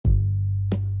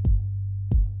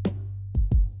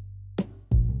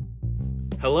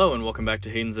Hello and welcome back to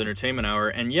Hayden's Entertainment Hour,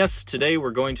 and yes, today we're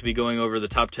going to be going over the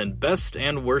top 10 best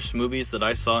and worst movies that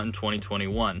I saw in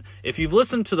 2021. If you've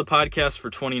listened to the podcast for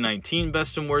 2019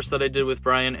 Best and Worst that I did with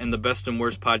Brian and the Best and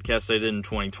Worst podcast I did in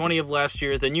 2020 of last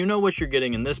year, then you know what you're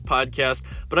getting in this podcast,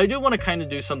 but I do want to kind of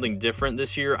do something different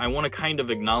this year. I want to kind of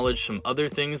acknowledge some other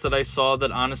things that I saw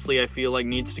that honestly I feel like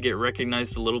needs to get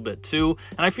recognized a little bit too,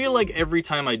 and I feel like every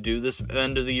time I do this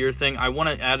end of the year thing, I want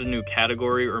to add a new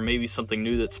category or maybe something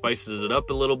new that spices it up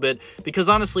a little bit, because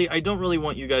honestly, I don't really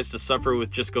want you guys to suffer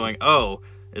with just going, oh,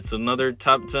 it's another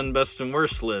top 10 best and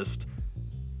worst list.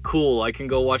 Cool, I can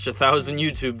go watch 1,000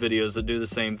 YouTube videos that do the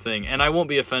same thing, and I won't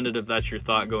be offended if that's your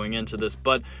thought going into this,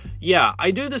 but yeah,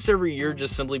 I do this every year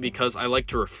just simply because I like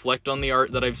to reflect on the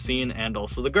art that I've seen and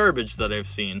also the garbage that I've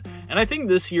seen, and I think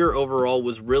this year overall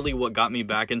was really what got me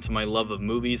back into my love of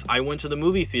movies. I went to the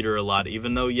movie theater a lot,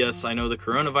 even though, yes, I know the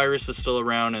coronavirus is still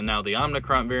around and now the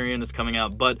Omicron variant is coming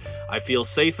out, but I feel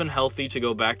safe and healthy to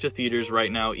go back to theaters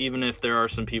right now, even if there are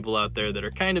some people out there that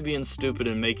are kind of being stupid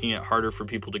and making it harder for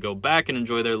people to go back and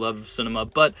enjoy their love of cinema.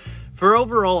 But for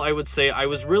overall, I would say I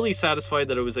was really satisfied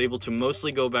that I was able to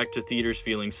mostly go back to theaters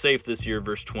feeling safe this year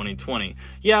versus 2020.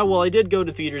 Yeah, well, I did go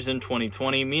to theaters in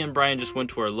 2020. Me and Brian just went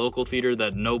to our local theater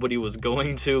that nobody was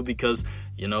going to because,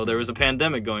 you know, there was a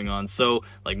pandemic going on. So,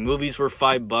 like, movies were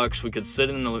 $5. We could sit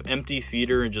in an empty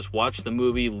theater and just watch the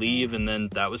movie, leave, and then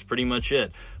that was pretty much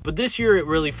it. But this year, it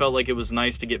really felt like it was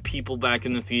nice to get people back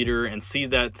in the theater and see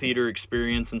that theater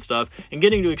experience and stuff. And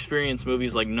getting to experience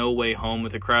movies like No Way Home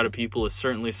with a crowd of people is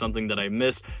certainly something that I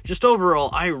missed. Just overall,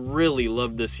 I really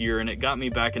loved this year, and it got me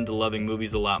back into loving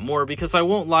movies a lot more, because I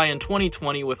won't lie, in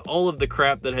 2020, with all of the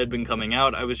crap that had been coming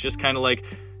out, I was just kind of like,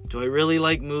 do I really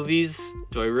like movies?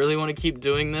 Do I really want to keep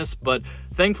doing this? But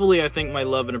thankfully, I think my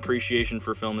love and appreciation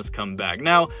for film has come back.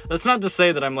 Now, that's not to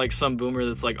say that I'm like some boomer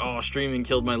that's like, oh, streaming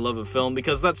killed my love of film,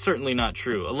 because that's certainly not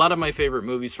true. A lot of my favorite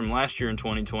movies from last year in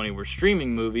 2020 were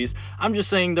streaming movies. I'm just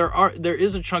saying there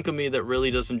is a chunk of me that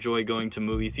really does enjoy going to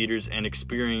movie theaters and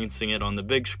experiencing it on the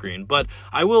big screen. But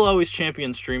I will always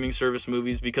champion streaming service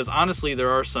movies, because honestly,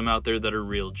 there are some out there that are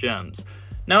real gems.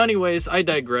 Now anyways, I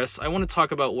digress. I want to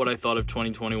talk about what I thought of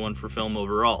 2021 for film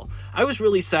overall. I was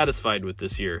really satisfied with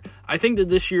this year. I think that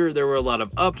this year there were a lot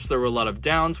of ups, there were a lot of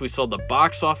downs. We saw the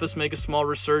box office make a small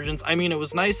resurgence. I mean, it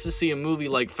was nice to see a movie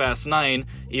like Fast 9,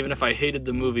 even if I hated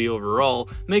the movie overall,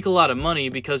 make a lot of money,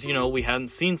 because, you know, we hadn't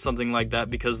seen something like that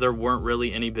because there weren't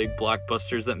really any big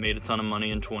blockbusters that made a ton of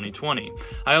money in 2020.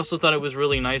 I also thought it was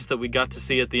really nice that we got to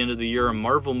see at the end of the year a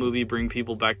Marvel movie bring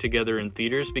people back together in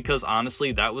theaters, because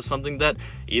honestly, that was something that,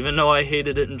 even though I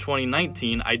hated it in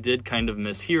 2019, I did kind of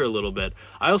miss here a little bit.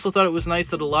 I also thought it was nice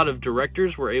that a lot of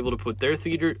directors were able to put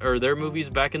their movies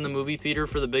back in the movie theater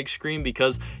for the big screen,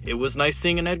 because it was nice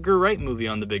seeing an Edgar Wright movie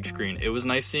on the big screen. It was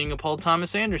nice seeing a Paul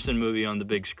Thomas Anderson movie on the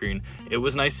big screen. It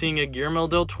was nice seeing a Guillermo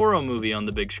del Toro movie on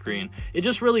the big screen. It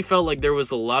just really felt like there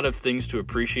was a lot of things to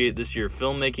appreciate this year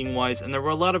filmmaking-wise, and there were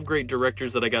a lot of great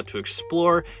directors that I got to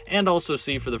explore and also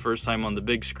see for the first time on the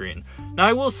big screen. Now,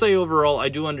 I will say overall, I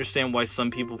do understand why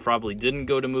some people probably didn't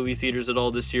go to movie theaters at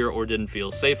all this year or didn't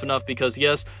feel safe enough, because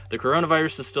yes, the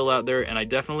coronavirus is still out there, and I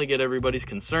definitely get everybody's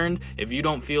concerned. If you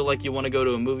don't feel like you want to go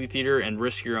to a movie theater and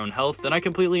risk your own health, then I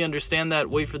completely understand that.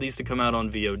 Wait for these to come out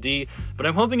on VOD, but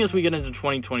I'm hoping as we get into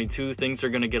 2022, things are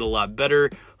going to get a lot better.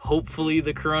 Hopefully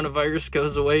the coronavirus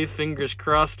goes away, fingers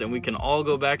crossed, and we can all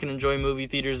go back and enjoy movie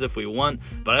theaters if we want.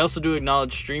 But I also do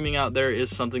acknowledge streaming out there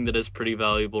is something that is pretty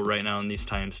valuable right now in these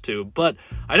times too. But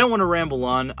I don't want to ramble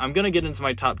on. I'm going to get into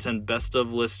my top 10 best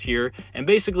of list here, and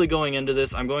basically going into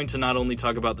this, I'm going to not only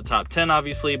talk about the top 10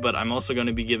 obviously, but I'm also going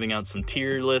to be giving out some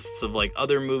tier lists of like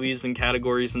other movies and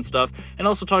categories and stuff, and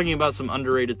also talking about some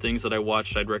underrated things that I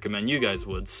watched I'd recommend you guys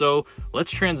would. So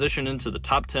let's transition into the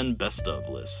top 10 best of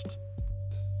list.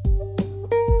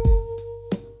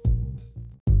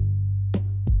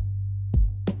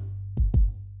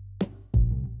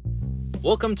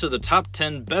 Welcome to the top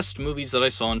 10 best movies that I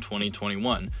saw in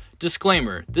 2021.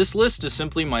 Disclaimer, this list is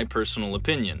simply my personal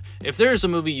opinion. If there is a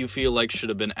movie you feel like should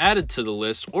have been added to the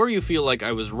list, or you feel like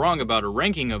I was wrong about a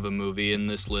ranking of a movie in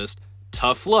this list,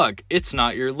 tough luck, it's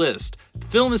not your list.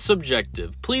 Film is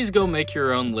subjective. Please go make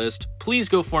your own list. Please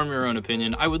go form your own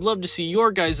opinion. I would love to see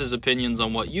your guys' opinions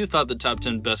on what you thought the top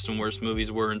 10 best and worst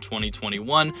movies were in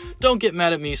 2021. Don't get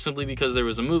mad at me simply because there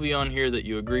was a movie on here that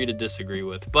you agree to disagree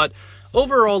with. But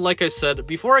overall, like I said,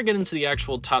 before I get into the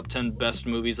actual top 10 best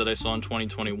movies that I saw in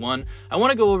 2021, I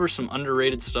want to go over some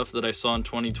underrated stuff that I saw in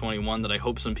 2021 that I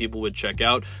hope some people would check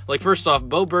out. Like, first off,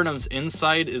 Bo Burnham's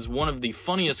Inside is one of the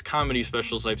funniest comedy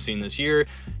specials I've seen this year.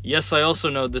 Yes, I also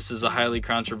know this is a highly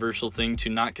controversial thing to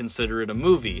not consider it a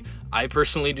movie. I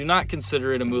personally do not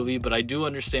consider it a movie, but I do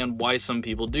understand why some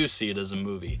people do see it as a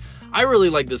movie. I really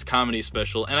like this comedy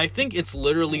special, and I think it's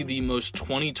literally the most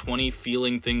 2020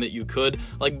 feeling thing that you could.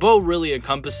 Like, Bo really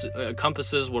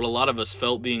encompasses what a lot of us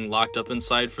felt being locked up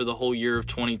inside for the whole year of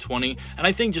 2020, and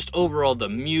I think just overall the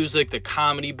music, the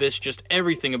comedy bits, just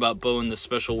everything about Bo in this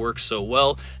special works so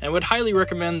well, and I would highly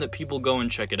recommend that people go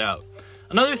and check it out.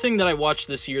 Another thing that I watched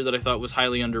this year that I thought was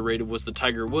highly underrated was the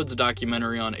Tiger Woods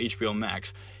documentary on HBO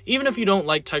Max. Even if you don't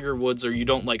like Tiger Woods or you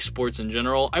don't like sports in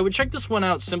general, I would check this one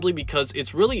out simply because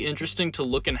it's really interesting to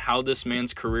look at how this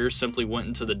man's career simply went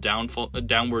into the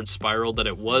downward spiral that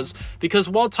it was. Because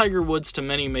while Tiger Woods to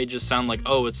many may just sound like,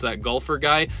 oh, it's that golfer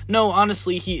guy, no,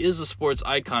 honestly, he is a sports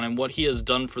icon, and what he has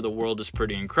done for the world is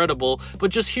pretty incredible.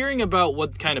 But just hearing about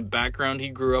what kind of background he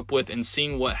grew up with and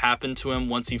seeing what happened to him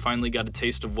once he finally got a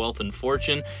taste of wealth and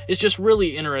fortune is just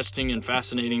really interesting and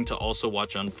fascinating to also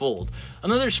watch unfold.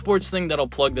 Another sports thing that I'll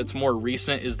plug that's more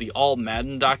recent is the All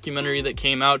Madden documentary that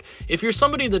came out. If you're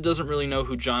somebody that doesn't really know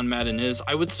who John Madden is,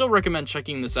 I would still recommend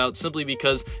checking this out simply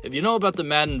because if you know about the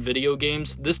Madden video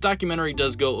games, this documentary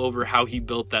does go over how he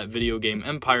built that video game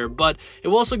empire, but it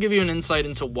will also give you an insight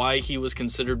into why he was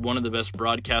considered one of the best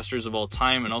broadcasters of all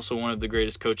time and also one of the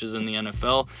greatest coaches in the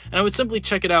NFL. And I would simply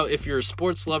check it out if you're a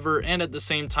sports lover and at the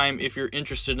same time if you're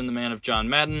interested in the man of John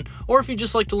Madden, or if you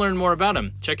just like to learn more about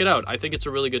him. Check it out. I think it's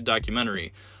a really good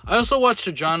documentary. I also watched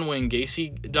a John Wayne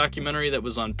Gacy documentary that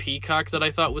was on Peacock that I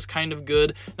thought was kind of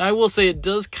good. Now, I will say it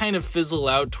does kind of fizzle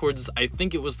out towards, I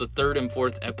think it was the 3rd and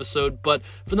 4th episode, but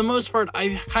for the most part,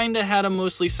 I kind of had a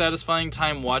mostly satisfying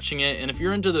time watching it, and if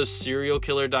you're into those serial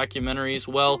killer documentaries,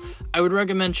 well, I would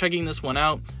recommend checking this one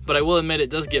out, but I will admit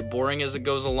it does get boring as it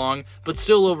goes along, but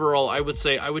still overall, I would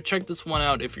say I would check this one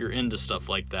out if you're into stuff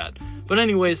like that. But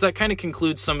anyways, that kind of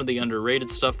concludes some of the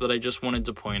underrated stuff that I just wanted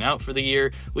to point out for the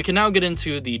year. We can now get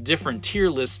into the different tier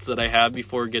lists that I have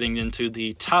before getting into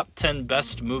the top 10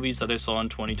 best movies that I saw in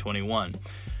 2021.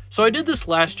 So I did this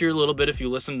last year a little bit if you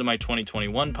listened to my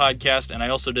 2021 podcast, and I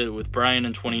also did it with Brian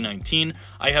in 2019.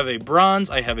 I have a bronze,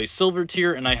 I have a silver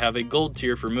tier, and I have a gold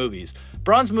tier for movies.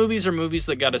 Bronze movies are movies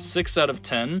that got a 6 out of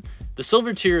 10. The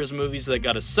silver tier is movies that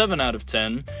got a 7 out of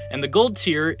 10, and the gold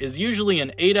tier is usually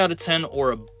an 8 out of 10 or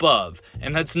above,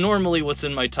 and that's normally what's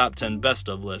in my top 10 best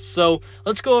of list. So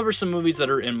let's go over some movies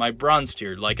that are in my bronze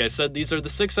tier. Like I said, these are the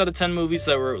 6 out of 10 movies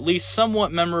that were at least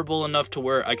somewhat memorable enough to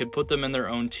where I could put them in their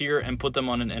own tier and put them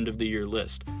on an end of the year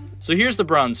list. So here's the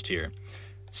bronze tier.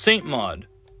 Saint Maud,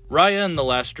 Raya and the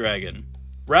Last Dragon,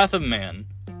 Wrath of Man,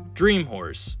 Dream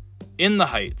Horse, In the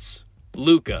Heights,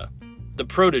 Luca, The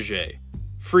Protégé,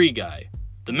 Free Guy,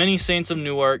 The Many Saints of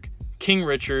Newark, King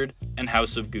Richard, and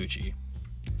House of Gucci.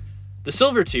 The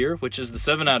silver tier, which is the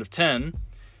 7 out of 10,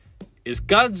 is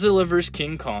Godzilla vs.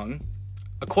 King Kong,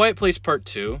 A Quiet Place Part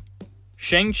 2,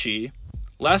 Shang-Chi,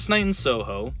 Last Night in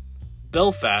Soho,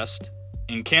 Belfast,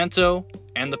 Encanto,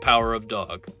 and The Power of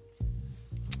Dog.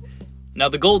 Now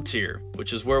the gold tier,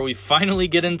 which is where we finally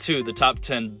get into the top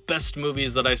 10 best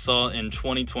movies that I saw in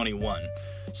 2021.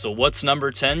 So what's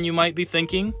number 10, you might be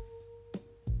thinking?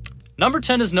 Number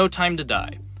 10 is No Time to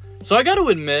Die. So I gotta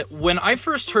admit, when I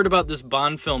first heard about this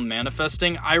Bond film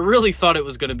manifesting, I really thought it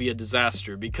was going to be a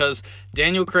disaster because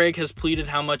Daniel Craig has pleaded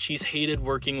how much he's hated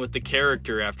working with the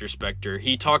character after Spectre.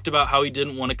 He talked about how he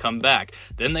didn't want to come back.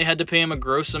 Then they had to pay him a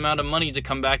gross amount of money to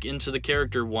come back into the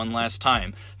character one last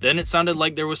time. Then it sounded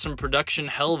like there was some production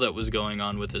hell that was going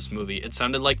on with this movie. It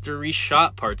sounded like they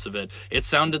reshot parts of it. It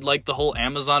sounded like the whole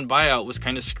Amazon buyout was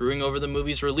kind of screwing over the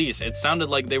movie's release. It sounded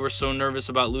like they were so nervous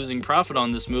about losing profit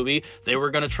on this movie, they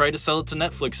were going to try to sell it to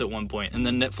Netflix at one point, and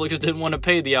then Netflix didn't want to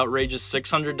pay the outrageous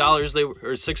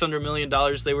 $600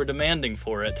 million they were demanding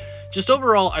for it. Just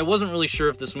overall, I wasn't really sure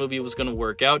if this movie was going to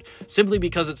work out, simply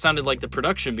because it sounded like the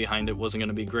production behind it wasn't going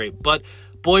to be great, but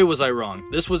boy was I wrong.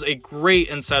 This was a great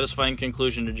and satisfying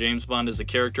conclusion to James Bond as a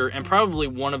character, and probably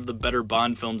one of the better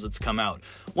Bond films that's come out.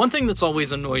 One thing that's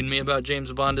always annoyed me about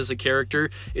James Bond as a character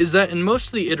is that in most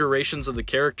of the iterations of the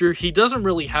character, he doesn't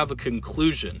really have a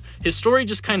conclusion. His story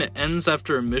just kind of ends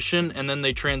after a mission, and then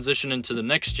they transition into the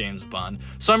next James Bond.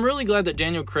 So I'm really glad that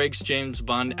Daniel Craig's James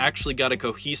Bond actually got a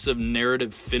cohesive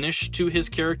narrative finish finish to his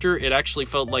character. It actually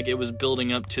felt like it was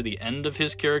building up to the end of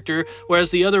his character,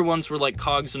 whereas the other ones were like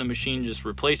cogs in a machine just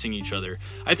replacing each other.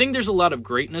 I think there's a lot of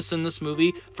greatness in this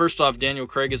movie. First off, Daniel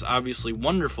Craig is obviously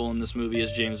wonderful in this movie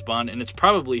as James Bond, and it's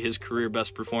probably his career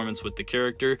best performance with the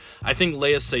character. I think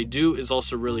Léa Seydoux is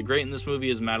also really great in this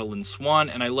movie as Madeline Swan,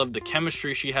 and I love the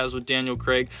chemistry she has with Daniel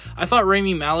Craig. I thought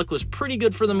Rami Malek was pretty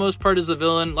good for the most part as a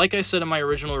villain. Like I said in my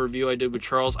original review I did with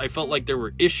Charles, I felt like there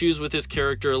were issues with his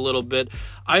character a little bit.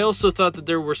 I also thought that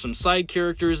there were some side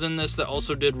characters in this that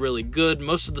also did really good.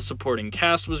 Most of the supporting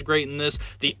cast was great in this.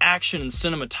 The action and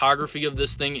cinematography of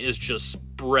this thing is just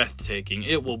breathtaking.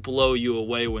 It will blow you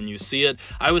away when you see it.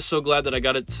 I was so glad that I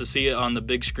got to see it on the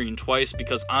big screen twice,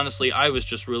 because honestly I was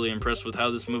just really impressed with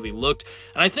how this movie looked,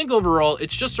 and I think overall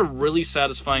it's just a really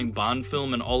satisfying Bond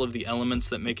film and all of the elements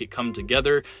that make it come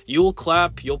together. You'll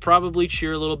clap, you'll probably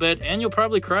cheer a little bit, and you'll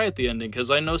probably cry at the ending,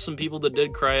 because I know some people that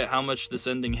did cry at how much this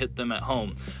ending hit them at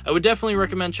home. I would definitely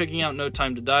recommend checking out No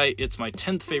Time to Die. It's my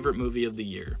 10th favorite movie of the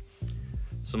year.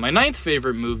 So my 9th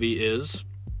favorite movie is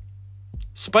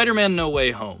Spider-Man No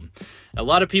Way Home. A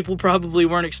lot of people probably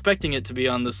weren't expecting it to be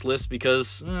on this list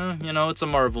because, it's a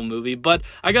Marvel movie, but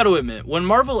I gotta admit, when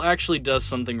Marvel actually does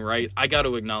something right, I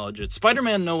gotta acknowledge it.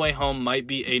 Spider-Man No Way Home might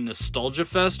be a nostalgia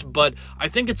fest, but I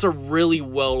think it's a really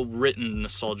well-written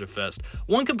nostalgia fest.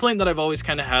 One complaint that I've always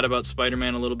kind of had about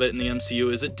Spider-Man a little bit in the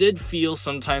MCU is it did feel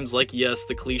sometimes like, yes,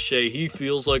 the cliche, he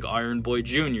feels like Iron Boy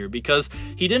Jr., because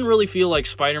he didn't really feel like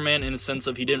Spider-Man in the sense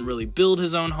of he didn't really build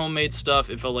his own homemade stuff.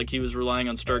 It felt like he was relying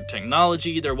on Stark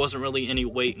technology. There wasn't really any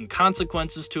weight and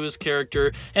consequences to his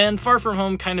character, and Far From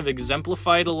Home kind of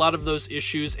exemplified a lot of those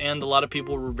issues, and a lot of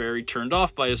people were very turned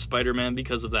off by his Spider-Man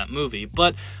because of that movie.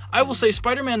 But I will say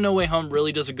Spider-Man No Way Home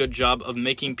really does a good job of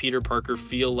making Peter Parker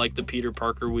feel like the Peter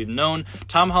Parker we've known.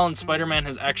 Tom Holland's Spider-Man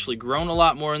has actually grown a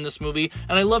lot more in this movie,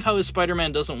 and I love how his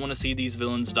Spider-Man doesn't want to see these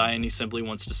villains die and he simply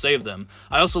wants to save them.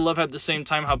 I also love at the same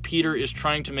time how Peter is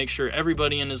trying to make sure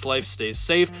everybody in his life stays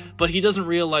safe, but he doesn't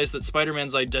realize that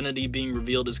Spider-Man's identity being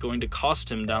revealed is going to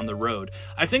cost him down the road.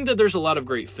 I think that there's a lot of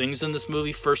great things in this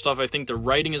movie. First off, I think the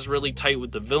writing is really tight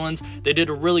with the villains. They did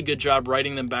a really good job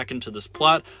writing them back into this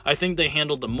plot. I think they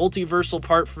handled the multiversal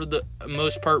part for the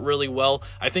most part really well.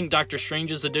 I think Doctor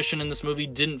Strange's addition in this movie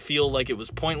didn't feel like it was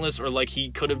pointless or like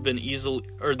he could have been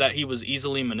that he was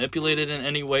easily manipulated in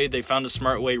any way. They found a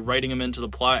smart way writing him into the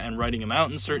plot and writing him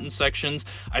out in certain sections.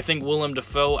 I think Willem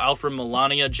Dafoe, Alfred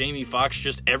Molina, Jamie Foxx,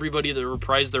 just everybody that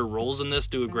reprised their roles in this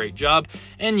do a great job.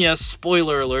 And yes,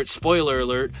 spoiler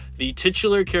alert, the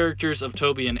titular characters of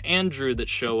Toby and Andrew that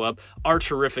show up are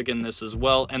terrific in this as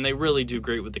well, and they really do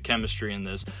great with the chemistry in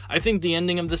this. I think the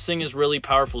ending of this thing is really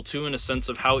powerful too, in a sense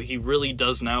of how he really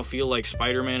does now feel like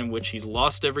Spider-Man, in which he's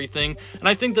lost everything, and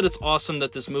I think that it's awesome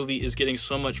that this movie is getting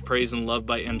so much praise and love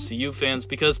by MCU fans,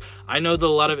 because I know that a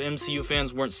lot of MCU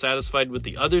fans weren't satisfied with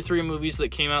the other 3 movies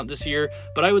that came out this year,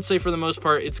 but I would say for the most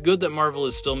part, it's good that Marvel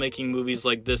is still making movies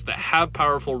like this that have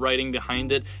powerful writing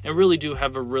behind it, and really do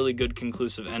have a really good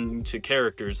conclusive ending to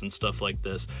characters and stuff like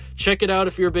this. Check it out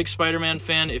if you're a big Spider-Man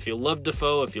fan, if you love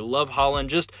Dafoe, if you love Holland,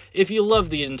 just if you love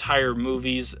the entire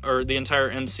movies, or the entire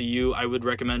MCU, I would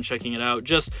recommend checking it out.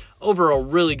 Just overall,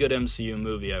 really good MCU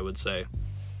movie, I would say.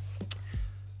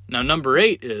 Now, number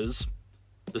 8 is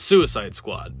The Suicide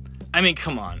Squad. I mean,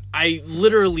 come on. I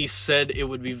literally said it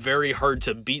would be very hard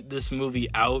to beat this movie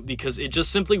out because it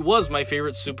just simply was my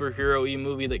favorite superhero-y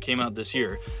movie that came out this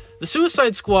year. The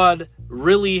Suicide Squad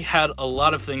really had a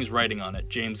lot of things writing on it.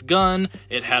 James Gunn,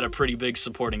 it had a pretty big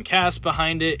supporting cast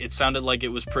behind it, it sounded like it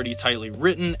was pretty tightly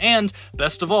written, and,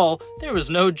 best of all, there was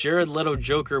no Jared Leto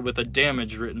Joker with a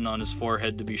damage written on his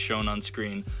forehead to be shown on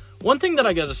screen. One thing that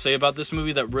I gotta say about this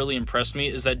movie that really impressed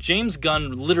me is that James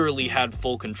Gunn literally had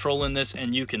full control in this,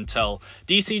 and you can tell.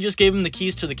 DC just gave him the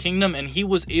keys to the kingdom, and he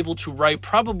was able to write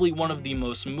probably one of the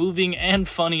most moving and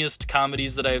funniest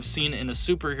comedies that I have seen in a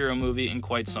superhero movie in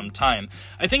quite some time.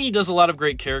 I think he does a lot of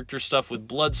great character stuff with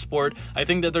Bloodsport. I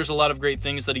think that there's a lot of great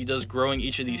things that he does growing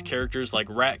each of these characters like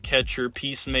Ratcatcher,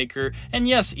 Peacemaker, and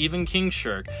yes, even King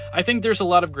Shark. I think there's a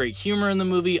lot of great humor in the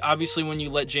movie. Obviously, when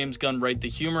you let James Gunn write the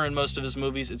humor in most of his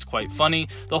movies, it's quite funny.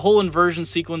 The whole inversion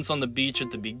sequence on the beach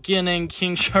at the beginning,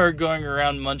 King Shark going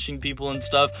around munching people and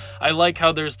stuff. I like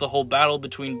how there's the whole battle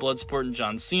between Bloodsport and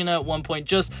John Cena at one point.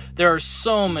 Just, there are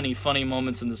so many funny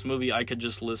moments in this movie I could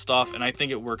just list off, and I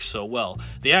think it works so well.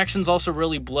 The action's also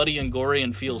really bloody and gory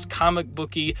and feels comic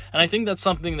booky, and I think that's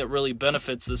something that really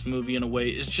benefits this movie in a way,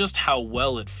 is just how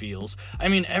well it feels. I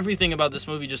mean, everything about this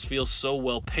movie just feels so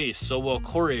well paced, so well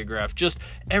choreographed, just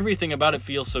everything about it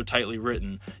feels so tightly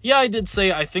written. Yeah, I did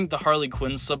say I think think the Harley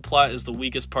Quinn subplot is the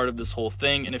weakest part of this whole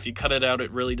thing, and if you cut it out, it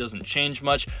really doesn't change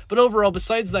much. But overall,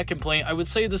 besides that complaint, I would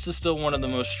say this is still one of the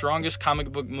most strongest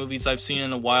comic book movies I've seen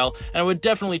in a while, and I would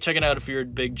definitely check it out if you're a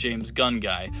big James Gunn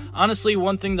guy. Honestly,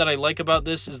 one thing that I like about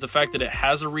this is the fact that it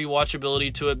has a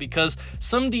rewatchability to it, because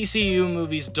some DCU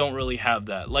movies don't really have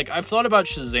that. Like, I've thought about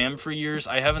Shazam for years.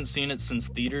 I haven't seen it since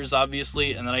theaters,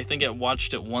 obviously, and then I think I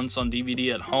watched it once on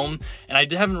DVD at home, and I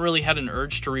haven't really had an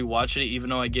urge to rewatch it,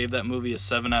 even though I gave that movie a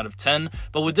 7 out of 10.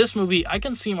 But with this movie, I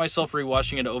can see myself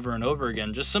rewatching it over and over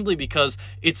again, just simply because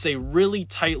it's a really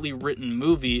tightly written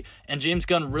movie, and James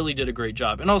Gunn really did a great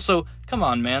job. And also, come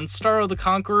on, man, Starro the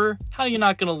Conqueror? How are you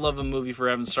not gonna love a movie for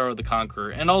having Starro the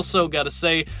Conqueror? And also, gotta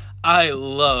say, I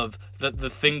love that the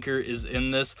Thinker is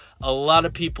in this. A lot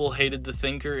of people hated the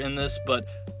Thinker in this, but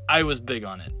I was big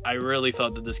on it. I really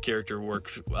thought that this character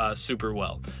worked super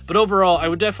well. But overall, I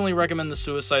would definitely recommend The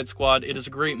Suicide Squad. It is a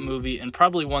great movie, and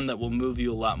probably one that will move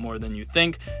you a lot more than you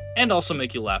think, and also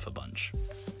make you laugh a bunch.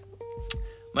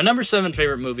 My number 7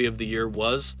 favorite movie of the year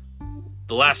was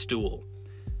The Last Duel.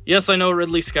 Yes, I know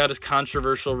Ridley Scott is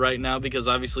controversial right now because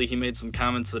obviously he made some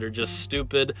comments that are just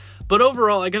stupid, but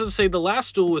overall, I gotta say, The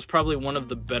Last Duel was probably one of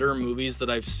the better movies that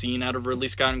I've seen out of Ridley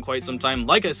Scott in quite some time.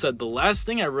 Like I said, the last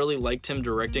thing I really liked him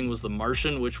directing was The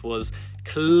Martian, which was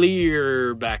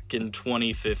clear back in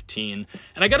 2015.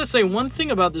 And I gotta say, one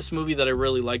thing about this movie that I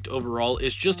really liked overall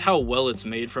is just how well it's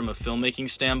made from a filmmaking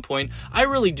standpoint. I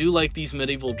really do like these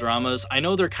medieval dramas. I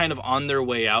know they're kind of on their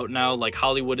way out now, like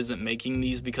Hollywood isn't making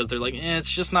these because they're like, it's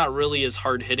just not really as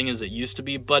hard-hitting as it used to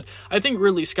be, but I think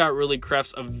Ridley Scott really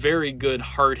crafts a very good,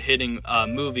 hard-hitting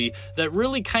movie that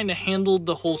really kind of handled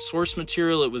the whole source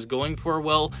material it was going for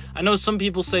well. I know some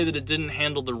people say that it didn't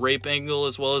handle the rape angle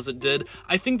as well as it did.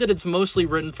 I think that it's mostly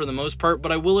written for the most part,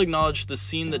 but I will acknowledge the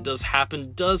scene that does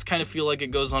happen does kind of feel like it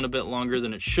goes on a bit longer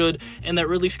than it should, and that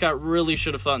Ridley Scott really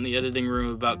should have thought in the editing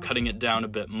room about cutting it down a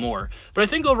bit more. But I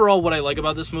think overall what I like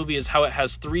about this movie is how it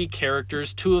has 3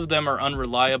 characters. 2 of them are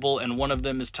unreliable, and one of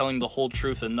them is telling the whole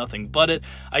truth and nothing but it.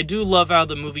 I do love how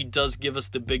the movie does give us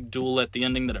the big duel at the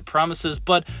ending that it promises,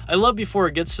 but I love before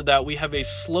it gets to that, we have a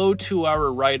slow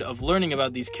 2-hour ride of learning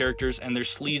about these characters and their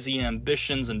sleazy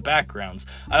ambitions and backgrounds.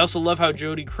 I also love how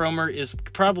Jodie Comer is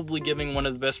probably giving one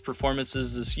of the best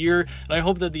performances this year, and I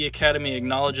hope that the Academy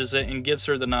acknowledges it and gives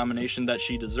her the nomination that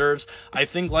she deserves. I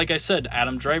think, like I said,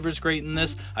 Adam Driver's great in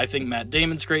this. I think Matt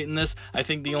Damon's great in this. I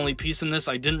think the only piece in this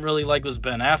I didn't really like was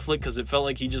Ben Affleck, because it felt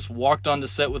like he just walked onto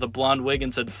set with a blonde wig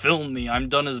and said, "Film me, I'm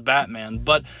done as Batman."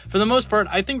 But for the most part,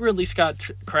 I think Ridley Scott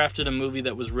crafted a movie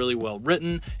that was really well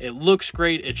written. It looks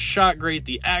great, it's shot great,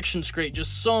 the action's great,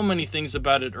 just so many things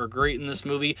about it are great in this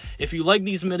movie. If you like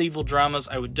these medieval dramas,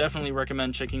 I would definitely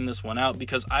recommend checking this one out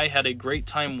because I had a great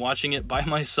time watching it by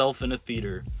myself in a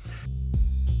theater.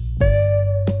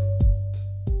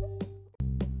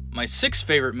 My 6th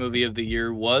favorite movie of the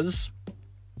year was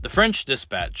The French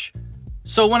Dispatch.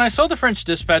 So when I saw The French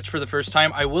Dispatch for the first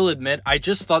time, I will admit, I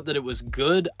just thought that it was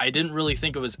good. I didn't really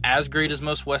think it was as great as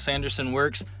most Wes Anderson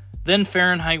works. Then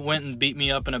Fahrenheit went and beat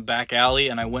me up in a back alley,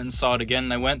 and I went and saw it again,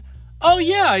 and I went, oh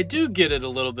yeah, I do get it a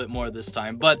little bit more this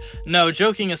time. But no,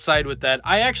 joking aside with that,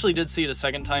 I actually did see it a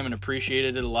second time and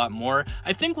appreciated it a lot more.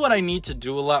 I think what I need to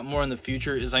do a lot more in the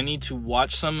future is I need to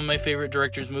watch some of my favorite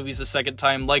directors' movies a second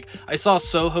time. Like, I saw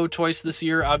Soho twice this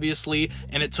year, obviously,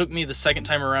 and it took me the second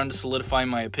time around to solidify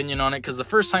my opinion on it, because the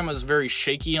first time I was very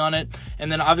shaky on it,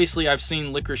 and then obviously I've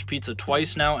seen Licorice Pizza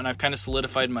twice now, and I've kind of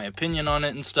solidified my opinion on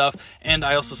it and stuff, and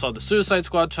I also saw The Suicide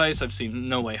Squad twice, I've seen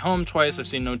No Way Home twice, I've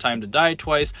seen No Time to Die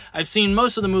twice, I've seen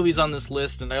most of the movies on this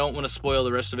list, and I don't want to spoil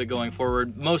the rest of it going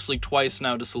forward, mostly twice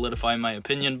now to solidify my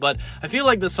opinion, but I feel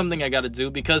like that's something I gotta do,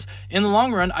 because in the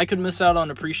long run, I could miss out on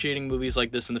appreciating movies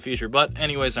like this in the future. But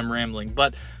anyways, I'm rambling.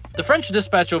 But The French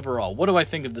Dispatch overall, what do I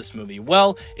think of this movie?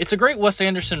 Well, it's a great Wes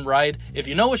Anderson ride. If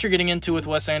you know what you're getting into with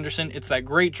Wes Anderson, it's that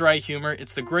great dry humor,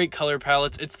 it's the great color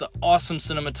palettes, it's the awesome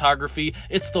cinematography,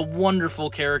 it's the wonderful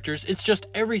characters, it's just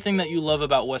everything that you love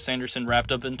about Wes Anderson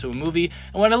wrapped up into a movie.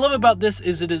 And what I love about this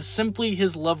is it is simply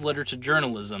his love letter to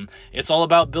journalism. It's all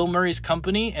about Bill Murray's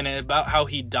company and about how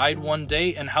he died one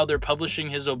day and how they're publishing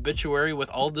his obituary with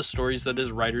all the stories that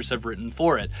his writers have written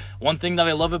for it. One thing that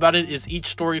I love about it is each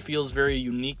story feels very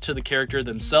unique to the character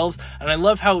themselves, and I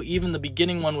love how even the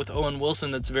beginning one with Owen Wilson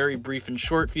that's very brief and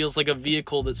short feels like a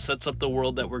vehicle that sets up the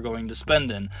world that we're going to spend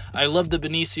in. I love the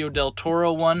Benicio del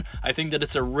Toro one. I think that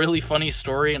it's a really funny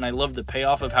story, and I love the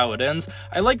payoff of how it ends.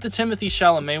 I like the Timothée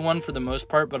Chalamet one for the most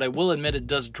part, but I will admit it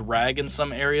does drag in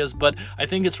some areas, but I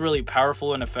think it's really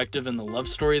powerful and effective in the love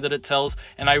story that it tells,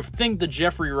 and I think the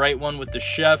Jeffrey Wright one with the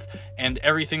chef and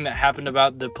everything that happened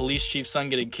about the police chief's son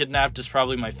getting kidnapped is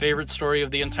probably my favorite story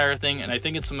of the entire thing, and I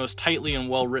think it's the most tightly and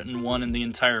well-written one in the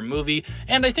entire movie,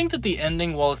 and I think that the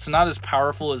ending, while it's not as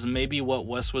powerful as maybe what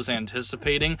Wes was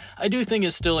anticipating, I do think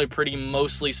is still a pretty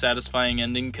mostly satisfying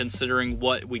ending considering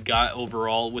what we got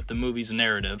overall with the movie's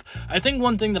narrative. I think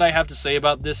one thing that I have to say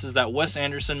about this is that Wes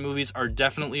Anderson movies are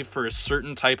definitely for a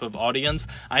certain type of audience.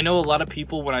 I know a lot of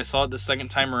people, when I saw it the second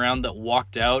time around, that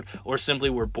walked out or simply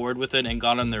were bored with it and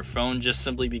got on their phone just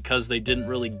simply because they didn't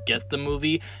really get the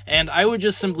movie, and I would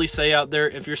just simply say out there,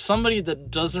 if you're somebody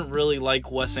that doesn't really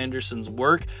like Wes Anderson's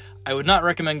work, I would not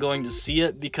recommend going to see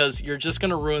it because you're just going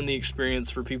to ruin the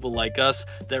experience for people like us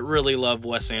that really love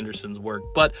Wes Anderson's work.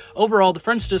 But overall, The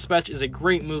French Dispatch is a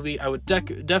great movie. I would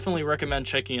definitely recommend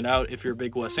checking it out if you're a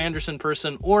big Wes Anderson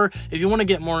person or if you want to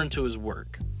get more into his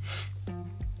work.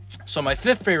 So my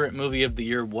fifth favorite movie of the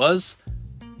year was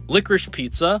Licorice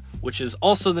Pizza, which is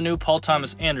also the new Paul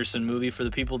Thomas Anderson movie for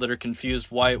the people that are confused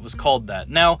why it was called that.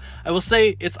 Now, I will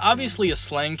say, it's obviously a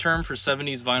slang term for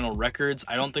 70s vinyl records.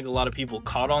 I don't think a lot of people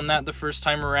caught on that the first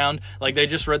time around. Like, they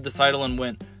just read the title and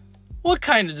went, "What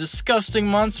kind of disgusting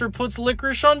monster puts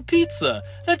licorice on pizza?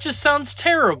 That just sounds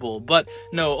terrible." But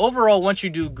no, overall, once you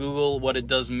do Google what it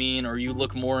does mean, or you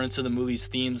look more into the movie's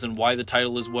themes and why the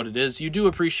title is what it is, you do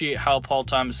appreciate how Paul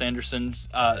Thomas Anderson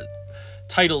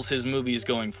titles his movies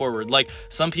going forward. Like,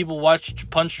 some people watch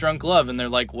Punch Drunk Love and they're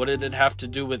like, what did it have to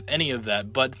do with any of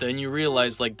that? But then you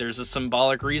realize, like, there's a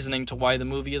symbolic reasoning to why the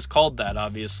movie is called that,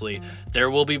 obviously. There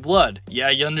Will Be Blood. Yeah,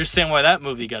 you understand why that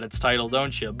movie got its title,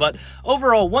 don't you? But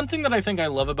overall, one thing that I think I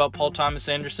love about Paul Thomas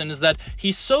Anderson is that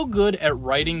he's so good at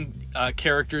writing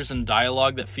characters and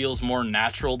dialogue that feels more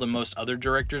natural than most other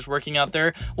directors working out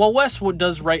there. While Wes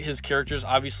does write his characters,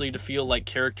 obviously, to feel like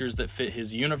characters that fit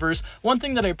his universe, one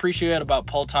thing that I appreciate about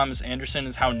Paul Thomas Anderson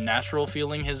is how natural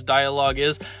feeling his dialogue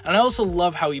is, and I also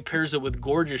love how he pairs it with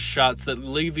gorgeous shots that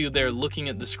leave you there looking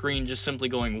at the screen just simply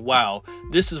going, wow,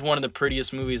 this is one of the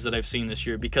prettiest movies that I've seen this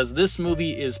year, because this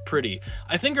movie is pretty.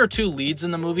 I think our two leads in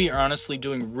the movie are honestly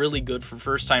doing really good for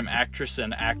first-time actress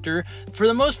and actor. For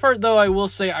the most part, though, I will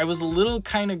say I was a little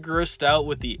kind of grossed out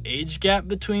with the age gap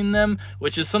between them,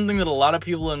 which is something that a lot of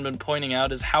people have been pointing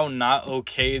out is how not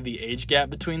okay the age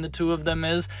gap between the two of them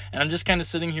is, and I'm just kind of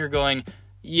sitting here going,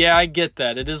 yeah, I get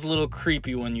that. It is a little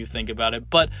creepy when you think about it,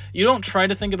 but you don't try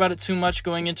to think about it too much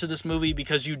going into this movie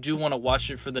because you do want to watch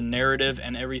it for the narrative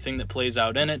and everything that plays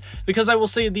out in it, because I will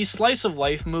say these slice of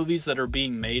life movies that are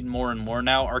being made more and more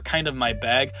now are kind of my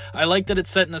bag. I like that it's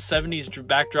set in a 70s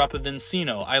backdrop of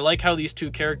Encino. I like how these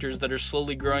two characters that are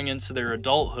slowly growing into their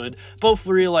adulthood both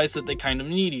realize that they kind of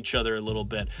need each other a little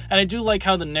bit, and I do like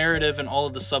how the narrative and all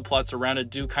of the subplots around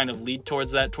it do kind of lead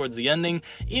towards that, towards the ending,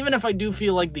 even if I do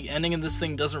feel like the ending of this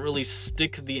thing doesn't really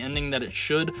stick the ending that it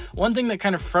should. One thing that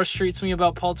kind of frustrates me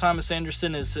about Paul Thomas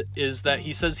Anderson is that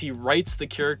he says he writes the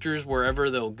characters wherever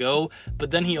they'll go,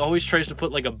 but then he always tries to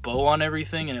put like a bow on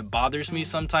everything, and it bothers me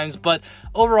sometimes. But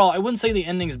overall, I wouldn't say the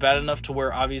ending's bad enough to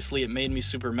where obviously it made me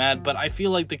super mad, but I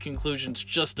feel like the conclusion's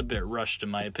just a bit rushed in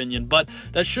my opinion. But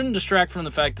that shouldn't distract from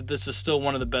the fact that this is still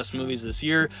one of the best movies this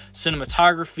year.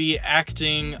 Cinematography,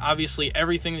 acting, obviously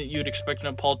everything that you'd expect in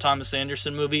a Paul Thomas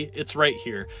Anderson movie, it's right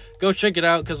here. Go check it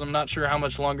out, because I'm not sure how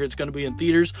much longer it's going to be in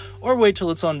theaters, or wait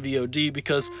till it's on VOD,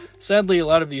 because sadly a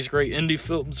lot of these great indie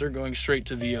films are going straight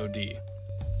to VOD.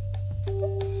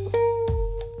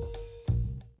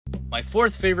 My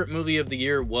fourth favorite movie of the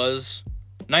year was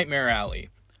Nightmare Alley.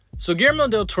 So Guillermo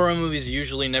del Toro movies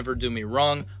usually never do me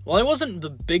wrong. While I wasn't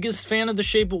the biggest fan of The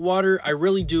Shape of Water, I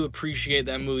really do appreciate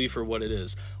that movie for what it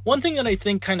is. One thing that I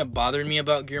think kind of bothered me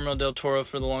about Guillermo del Toro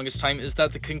for the longest time is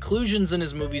that the conclusions in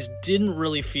his movies didn't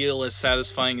really feel as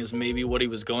satisfying as maybe what he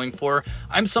was going for.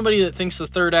 I'm somebody that thinks the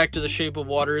third act of The Shape of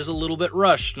Water is a little bit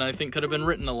rushed, and I think could have been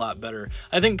written a lot better.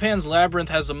 I think Pan's Labyrinth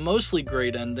has a mostly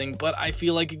great ending, but I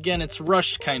feel like, again, it's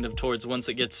rushed kind of towards once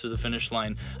it gets to the finish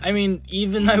line. I mean,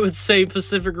 even I would say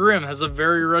Pacific Rim has a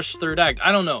very rushed third act.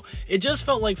 I don't know. It just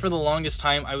felt like for the longest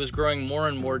time I was growing more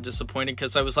and more disappointed,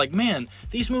 because I was like, man,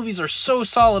 these movies are so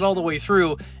solid all the way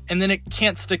through, and then it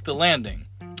can't stick the landing.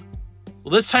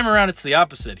 Well, this time around it's the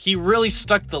opposite. He really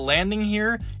stuck the landing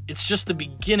here. It's just the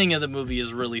beginning of the movie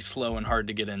is really slow and hard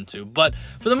to get into. But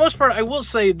for the most part, I will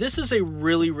say this is a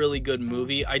really, really good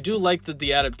movie. I do like that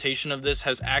the adaptation of this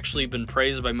has actually been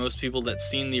praised by most people that's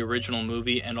seen the original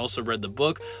movie and also read the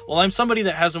book. Well, I'm somebody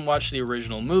that hasn't watched the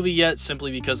original movie yet,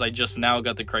 simply because I just now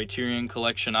got the Criterion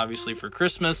Collection, obviously, for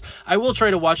Christmas. I will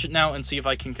try to watch it now and see if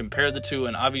I can compare the two,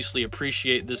 and obviously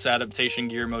appreciate this adaptation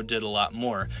Guillermo did a lot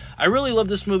more. I really love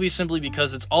this movie simply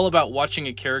because it's all about watching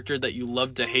a character that you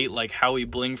love to hate, like Howie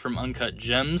Bling from Uncut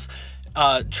Gems,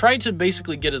 tried to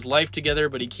basically get his life together,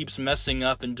 but he keeps messing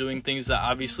up and doing things that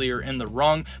obviously are in the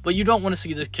wrong, but you don't want to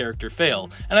see this character fail.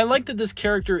 And I like that this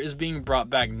character is being brought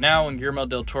back now, and Guillermo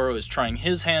del Toro is trying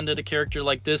his hand at a character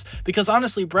like this, because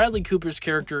honestly, Bradley Cooper's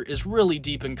character is really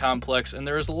deep and complex, and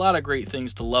there is a lot of great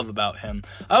things to love about him.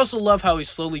 I also love how he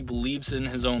slowly believes in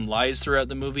his own lies throughout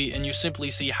the movie, and you simply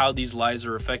see how these lies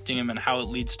are affecting him and how it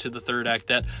leads to the third act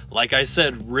that, like I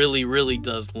said, really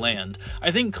does land.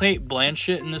 I think Cate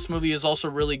Blanchett in this movie is also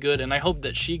really good, and I hope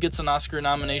that she gets an Oscar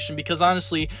nomination, because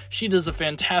honestly, she does a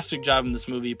fantastic job in this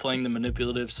movie playing the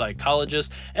manipulative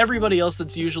psychologist. Everybody else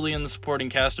that's usually in the supporting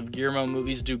cast of Guillermo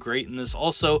movies do great in this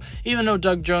also. Even though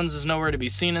Doug Jones is nowhere to be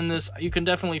seen in this, you can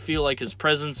definitely feel like his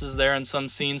presence is there in some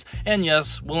scenes, and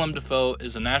yes, Willem Dafoe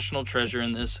is a national treasure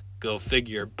in this. Go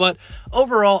figure. But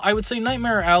overall, I would say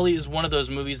Nightmare Alley is one of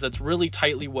those movies that's really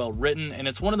tightly well written, and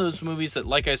it's one of those movies that,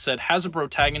 like I said, has a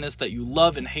protagonist that you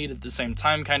love and hate at the same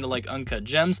time, kind of like Uncut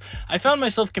Gems. I found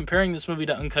myself comparing this movie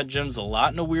to Uncut Gems a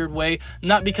lot in a weird way,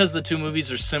 not because the two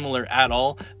movies are similar at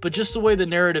all, but just the way the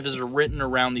narrative is written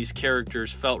around these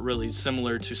characters felt really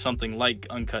similar to something like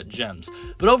Uncut Gems.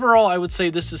 But overall, I would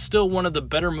say this is still one of the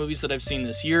better movies that I've seen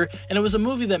this year, and it was a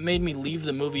movie that made me leave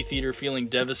the movie theater feeling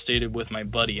devastated with my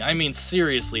buddy. I mean,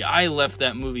 seriously, I left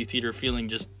that movie theater feeling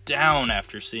just down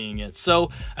after seeing it. So,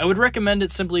 I would recommend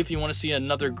it simply if you want to see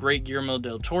another great Guillermo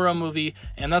del Toro movie,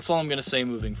 and that's all I'm going to say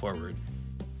moving forward.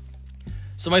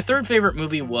 So my third favorite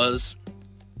movie was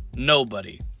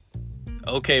Nobody.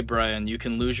 Okay, Brian, you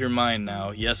can lose your mind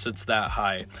now. Yes, it's that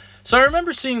high. So I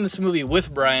remember seeing this movie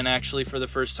with Brian, actually, for the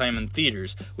first time in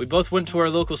theaters. We both went to our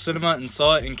local cinema and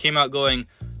saw it and came out going,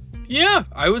 yeah,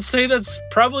 I would say that's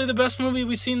probably the best movie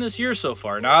we've seen this year so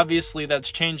far. Now, obviously,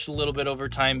 that's changed a little bit over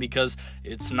time because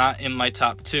it's not in my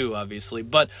top 2, obviously.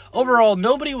 But overall,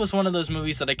 Nobody was one of those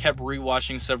movies that I kept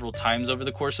rewatching several times over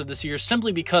the course of this year,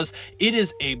 simply because it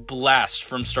is a blast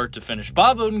from start to finish.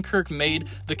 Bob Odenkirk made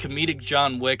the comedic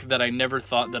John Wick that I never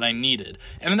thought that I needed.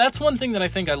 And that's one thing that I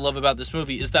think I love about this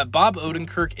movie, is that Bob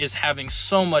Odenkirk is having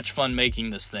so much fun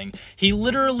making this thing. He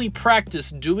literally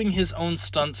practiced doing his own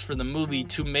stunts for the movie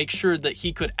to make sure that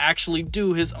he could actually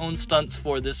do his own stunts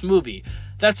for this movie.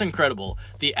 That's incredible.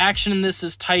 The action in this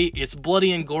is tight, it's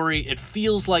bloody and gory, it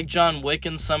feels like John Wick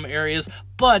in some areas,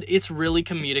 but it's really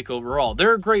comedic overall.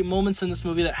 There are great moments in this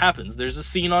movie that happens. There's a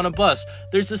scene on a bus,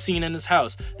 there's a scene in his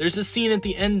house, there's a scene at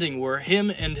the ending where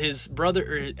him and his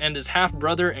brother and his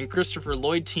half-brother and Christopher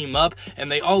Lloyd team up,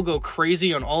 and they all go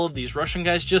crazy on all of these Russian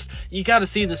guys. Just, you gotta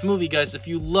see this movie, guys, if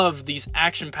you love these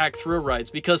action-packed thrill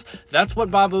rides, because that's what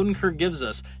Bob Odenkirk gives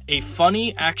us. A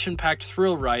funny, action-packed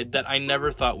thrill ride that I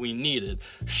never thought we needed.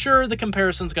 Sure, the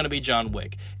comparison's going to be John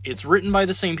Wick. It's written by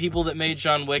the same people that made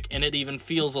John Wick, and it even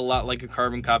feels a lot like a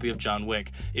carbon copy of John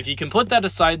Wick. If you can put that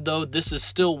aside, though, this is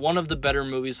still one of the better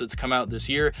movies that's come out this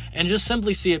year, and just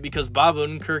simply see it because Bob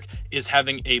Odenkirk is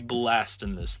having a blast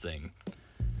in this thing.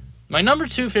 My number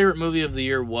 2 favorite movie of the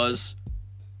year was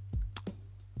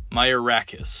my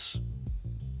Arrakis.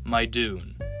 My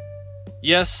Dune.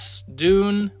 Yes,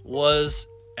 Dune was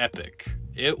epic.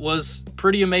 It was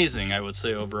pretty amazing, I would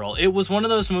say, overall. It was one of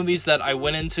those movies that I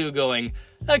went into going,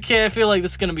 okay, I feel like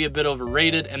this is going to be a bit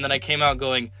overrated, and then I came out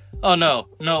going, oh no,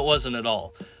 it wasn't at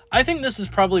all. I think this is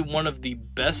probably one of the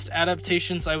best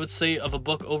adaptations, I would say, of a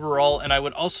book overall, and I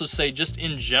would also say just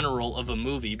in general of a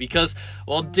movie, because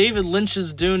while David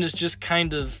Lynch's Dune is just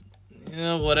kind of,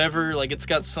 whatever, like, it's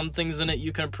got some things in it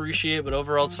you can appreciate, but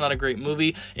overall it's not a great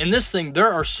movie. In this thing,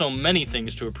 there are so many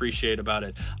things to appreciate about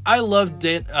it. I love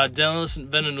Denis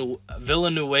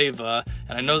Villeneuve, and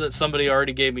I know that somebody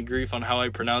already gave me grief on how I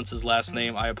pronounce his last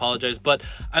name, I apologize, but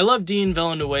I love Denis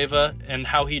Villeneuve and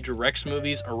how he directs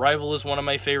movies. Arrival is one of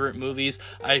my favorite movies.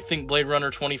 I think Blade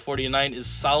Runner 2049 is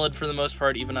solid for the most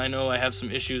part, even I know I have some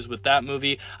issues with that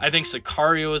movie. I think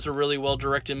Sicario is a really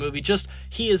well-directed movie. Just,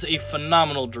 he is a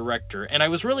phenomenal director. And I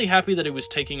was really happy that he was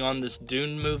taking on this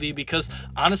Dune movie because,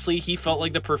 honestly, he felt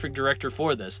like the perfect director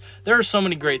for this. There are so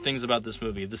many great things about this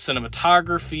movie. The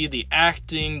cinematography, the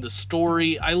acting, the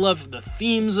story. I love the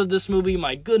themes of this movie.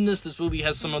 My goodness, this movie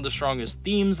has some of the strongest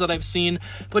themes that I've seen.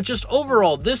 But just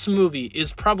overall, this movie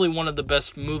is probably one of the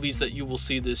best movies that you will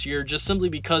see this year, just simply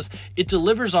because it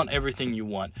delivers on everything you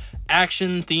want.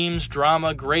 Action, themes,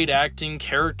 drama, great acting,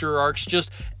 character arcs,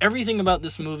 just everything about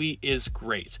this movie is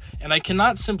great. And I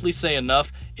cannot simply say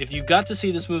enough, if you got to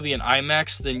see this movie in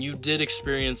IMAX, then you did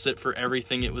experience it for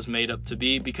everything it was made up to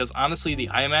be, because honestly, the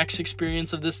IMAX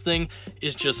experience of this thing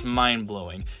is just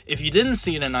mind-blowing. If you didn't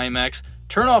see it in IMAX,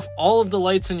 turn off all of the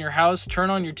lights in your house, turn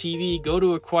on your TV, go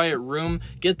to a quiet room,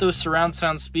 get those surround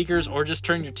sound speakers, or just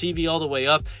turn your TV all the way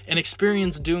up and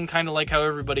experience Dune kind of like how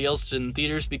everybody else did in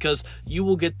theaters, because you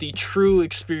will get the true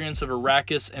experience of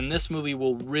Arrakis, and this movie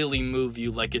will really move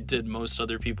you like it did most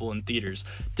other people in theaters.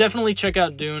 Definitely check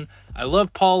out Dune. I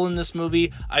love Paul in this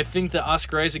movie. I think that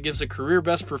Oscar Isaac gives a career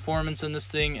best performance in this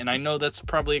thing, and I know that's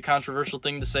probably a controversial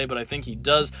thing to say, but I think he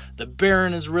does. The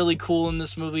Baron is really cool in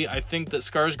this movie. I think that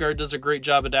Skarsgård does a great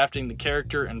job adapting the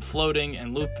character and floating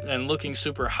and looking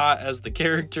super hot as the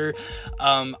character.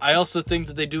 I also think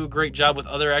that they do a great job with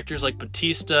other actors like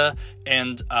Bautista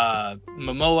and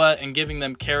Momoa, and giving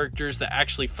them characters that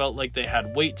actually felt like they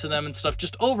had weight to them and stuff.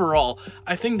 Just overall,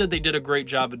 I think that they did a great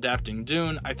job adapting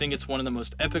Dune. I think it's one of the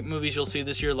most epic movies you'll see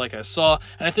this year, like I saw,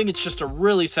 and I think it's just a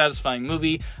really satisfying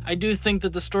movie. I do think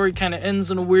that the story kind of ends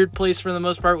in a weird place for the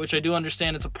most part, which I do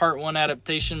understand it's a part 1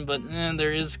 adaptation, but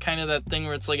there is kind of that thing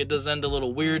where it's like it does end a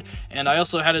little weird. And I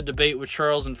also had a debate with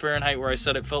Charles in Fahrenheit where I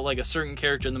said it felt like a certain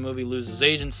character in the movie loses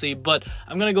agency, but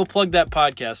I'm going to go plug that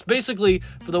podcast. Basically,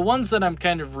 for the ones that I'm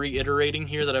kind of reiterating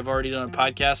here that I've already done a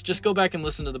podcast, just go back and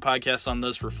listen to the podcast on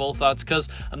those for full thoughts, because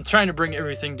I'm trying to bring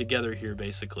everything together here,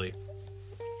 basically.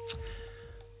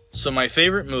 So my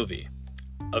favorite movie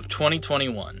of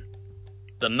 2021,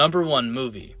 the number 1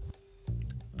 movie,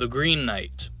 The Green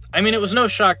Knight. I mean, it was no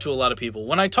shock to a lot of people.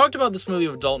 When I talked about this movie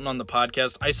with Dalton on the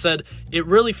podcast, I said it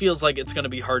really feels like it's going to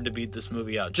be hard to beat this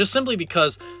movie out, just simply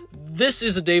because this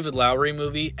is a David Lowery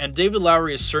movie, and David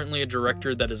Lowery is certainly a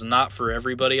director that is not for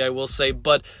everybody, I will say,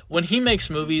 but when he makes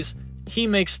movies, he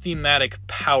makes thematic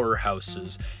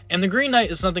powerhouses, and The Green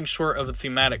Knight is nothing short of a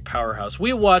thematic powerhouse.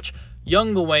 We watch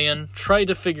young Gawain try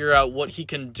to figure out what he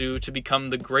can do to become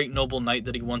the great noble knight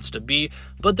that he wants to be,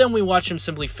 but then we watch him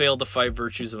simply fail the 5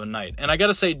 virtues of a knight. And I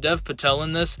gotta say, Dev Patel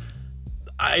in this,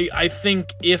 I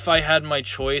think if I had my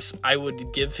choice, I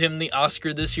would give him the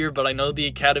Oscar this year, but I know the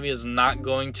Academy is not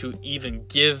going to even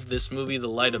give this movie the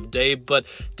light of day, but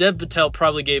Dev Patel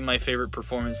probably gave my favorite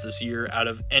performance this year out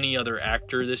of any other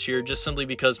actor this year, just simply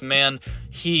because, man,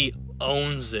 he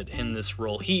owns it in this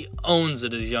role. He owns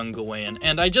it as young Gawain,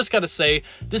 and I just gotta say,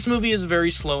 this movie is very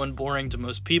slow and boring to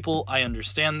most people. I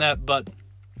understand that, but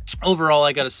overall,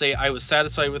 I gotta say, I was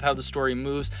satisfied with how the story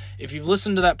moves. If you've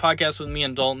listened to that podcast with me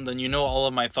and Dalton, then you know all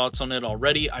of my thoughts on it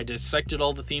already. I dissected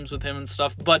all the themes with him and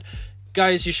stuff, but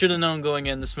guys, you should have known going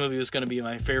in this movie was going to be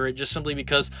my favorite, just simply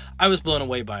because I was blown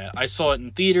away by it. I saw it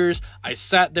in theaters. I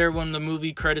sat there when the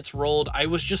movie credits rolled. I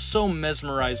was just so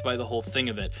mesmerized by the whole thing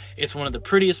of it. It's one of the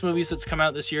prettiest movies that's come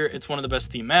out this year. It's one of the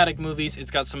best thematic movies.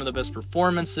 It's got some of the best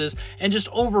performances, and just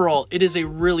overall, it is a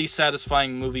really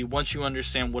satisfying movie once you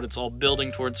understand what it's all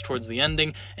building towards the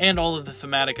ending, and all of the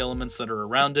thematic elements that are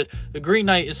around it. The Green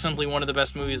Knight is simply one of the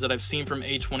best movies that I've seen from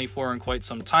A24 in quite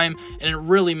some time, and it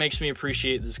really makes me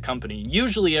appreciate this company.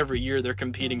 Usually every year they're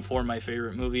competing for my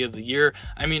favorite movie of the year.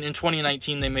 I mean, in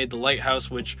 2019 they made The Lighthouse,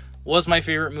 which was my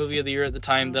favorite movie of the year at the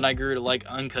time. Then I grew to like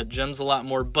Uncut Gems a lot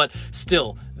more, but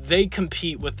still, they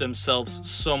compete with themselves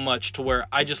so much to where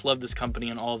I just love this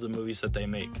company and all of the movies that they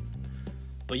make.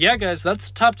 But yeah, guys, that's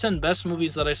the top 10 best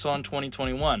movies that I saw in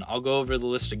 2021. I'll go over the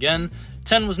list again.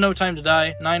 10 was No Time to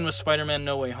Die, 9 was Spider-Man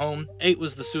No Way Home, 8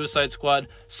 was The Suicide Squad,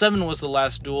 7 was The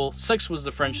Last Duel, 6 was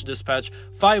The French Dispatch,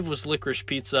 5 was Licorice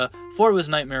Pizza, 4 was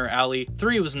Nightmare Alley,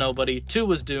 3 was Nobody, 2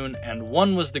 was Dune, and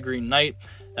 1 was The Green Knight.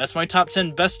 That's my top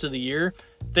 10 best of the year.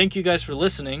 Thank you guys for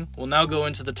listening. We'll now go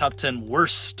into the top 10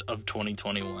 worst of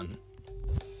 2021.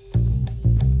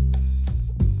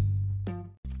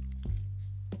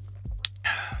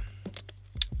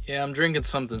 Yeah, I'm drinking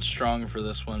something strong for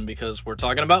this one because we're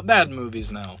talking about bad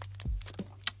movies now.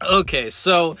 Okay,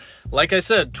 so, like I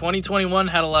said, 2021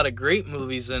 had a lot of great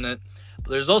movies in it, but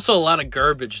there's also a lot of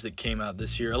garbage that came out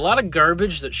this year. A lot of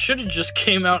garbage that should have just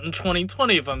came out in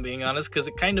 2020, if I'm being honest, because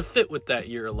it kind of fit with that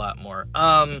year a lot more.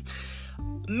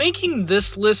 Making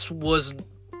this list was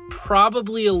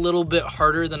probably a little bit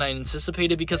harder than I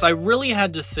anticipated, because I really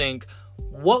had to think,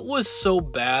 what was so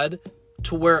bad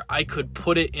to where I could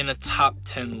put it in a top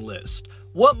 10 list?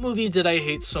 What movie did I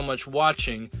hate so much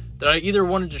watching that I either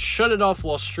wanted to shut it off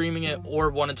while streaming it or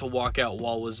wanted to walk out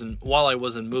while I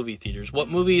was in movie theaters? What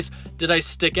movies did I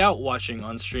stick out watching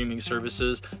on streaming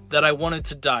services that I wanted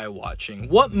to die watching?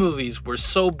 What movies were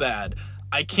so bad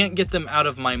I can't get them out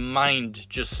of my mind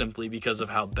just simply because of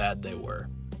how bad they were?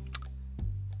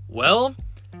 Well,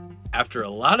 after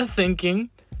a lot of thinking,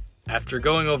 after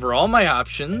going over all my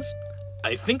options,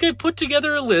 I think I put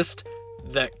together a list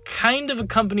that kind of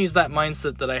accompanies that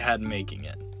mindset that I had making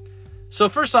it. So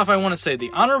first off, I want to say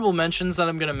the honorable mentions that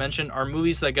I'm going to mention are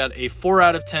movies that got a 4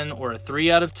 out of 10 or a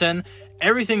 3 out of 10,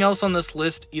 Everything else on this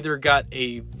list either got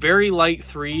a very light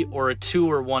 3 or a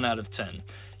 2 or 1 out of 10.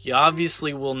 You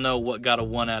obviously will know what got a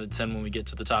 1 out of 10 when we get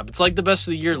to the top. It's like the best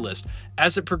of the year list.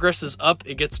 As it progresses up,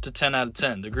 it gets to 10 out of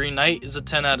 10. The Green Knight is a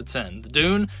 10 out of 10. The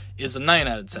Dune is a 9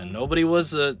 out of 10. Nobody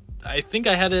was I think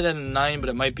I had it at a 9, but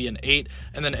it might be an 8.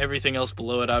 And then everything else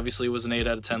below it obviously was an 8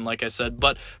 out of 10, like I said.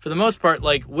 But for the most part,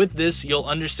 like with this, you'll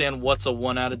understand what's a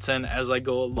 1 out of 10 as I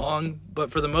go along.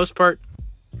 But for the most part,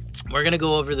 we're going to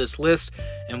go over this list,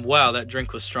 and wow, that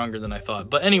drink was stronger than I thought.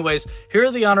 But anyways, here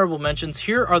are the honorable mentions.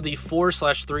 Here are the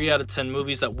 4/3 out of 10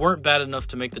 movies that weren't bad enough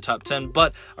to make the top 10,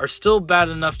 but are still bad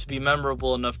enough to be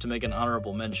memorable enough to make an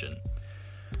honorable mention.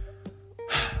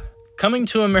 Coming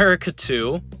to America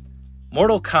 2,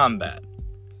 Mortal Kombat,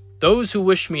 Those Who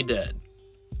Wish Me Dead,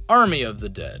 Army of the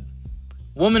Dead,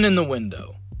 Woman in the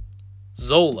Window,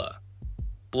 Zola,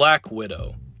 Black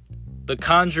Widow, The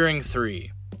Conjuring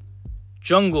 3,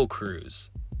 Jungle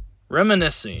Cruise,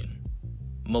 Reminiscing,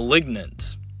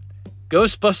 Malignant,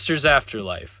 Ghostbusters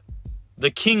Afterlife,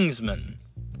 The Kingsman,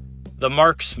 The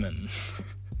Marksman,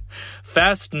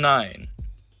 Fast 9,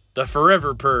 The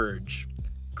Forever Purge,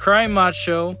 Cry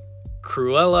Macho,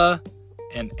 Cruella,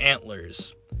 and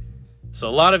Antlers. So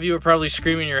a lot of you are probably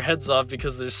screaming your heads off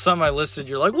because there's some I listed,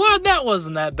 you're like, what? That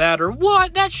wasn't that bad, or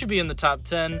what? That should be in the top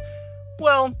 10.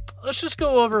 Well, let's just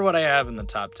go over what I have in the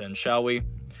top 10, shall we?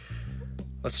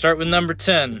 Let's start with number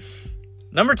 10.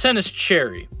 Number 10 is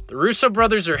Cherry. The Russo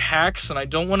brothers are hacks, and I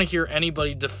don't want to hear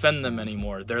anybody defend them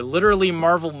anymore. They're literally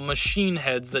Marvel machine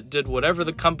heads that did whatever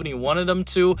the company wanted them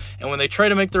to, and when they try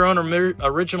to make their own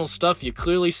original stuff, you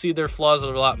clearly see their flaws a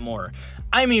lot more.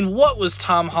 I mean, what was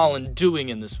Tom Holland doing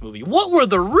in this movie? What were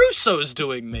the Russos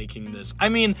doing making this? I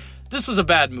mean, this was a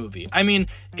bad movie. I mean,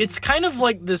 it's kind of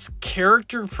like this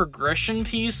character progression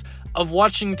piece of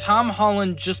watching Tom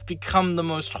Holland just become the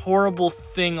most horrible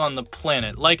thing on the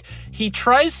planet. Like, he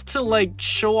tries to, like,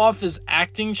 show off his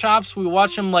acting chops. We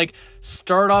watch him, like,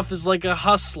 start off as, like, a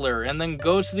hustler, and then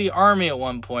go to the army at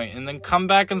one point, and then come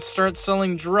back and start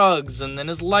selling drugs, and then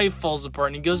his life falls apart,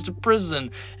 and he goes to prison,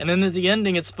 and then at the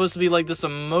ending, it's supposed to be, like, this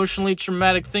emotionally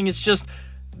traumatic thing. It's just,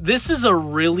 this is a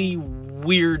really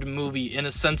weird movie in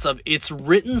a sense of it's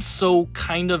written so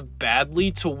kind of badly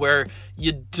to where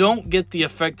you don't get the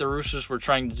effect the Russos were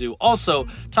trying to do. Also,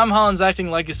 Tom Holland's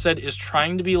acting, like I said, is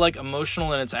trying to be like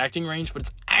emotional in its acting range, but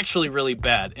it's actually really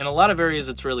bad. In a lot of areas,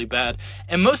 it's really bad.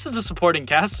 And most of the supporting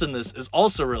cast in this is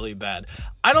also really bad.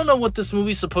 I don't know what this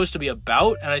movie's supposed to be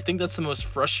about, and I think that's the most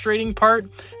frustrating part.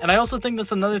 And I also think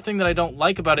that's another thing that I don't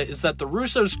like about it, is that the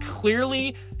Russos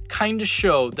clearly kind of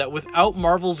show that without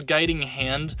Marvel's guiding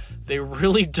hand, they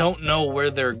really don't know where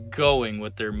they're going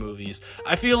with their movies.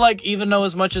 I feel like even though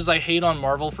as much as I hate on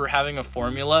Marvel for having a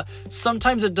formula,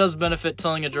 sometimes it does benefit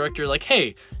telling a director like,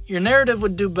 hey, your narrative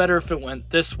would do better if it went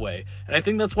this way. And I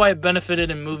think that's why it benefited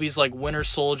in movies like Winter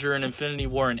Soldier and Infinity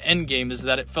War and Endgame, is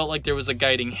that it felt like there was a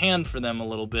guiding hand for them a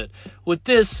little bit. With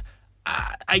this,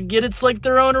 I get it's like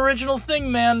their own original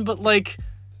thing, man, but like,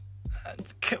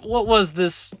 what was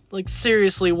this? Like,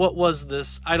 seriously, what was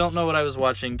this? I don't know what I was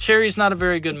watching. Cherry's not a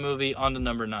very good movie. On to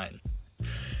number 9.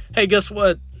 Hey, guess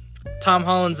what? Tom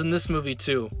Holland's in this movie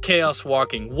too. Chaos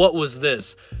Walking. What was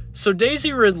this? So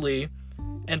Daisy Ridley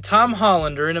and Tom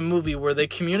Holland are in a movie where they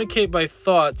communicate by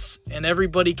thoughts and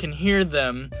everybody can hear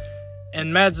them.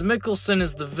 And Mads Mikkelsen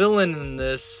is the villain in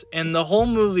this. And the whole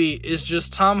movie is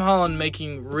just Tom Holland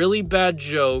making really bad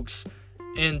jokes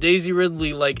and Daisy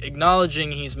Ridley, like,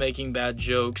 acknowledging he's making bad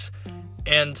jokes,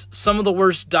 and some of the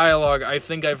worst dialogue I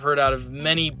think I've heard out of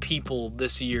many people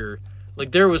this year.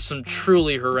 Like, there was some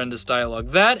truly horrendous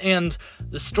dialogue. That, and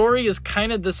the story is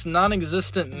kind of this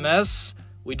non-existent mess.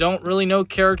 We don't really know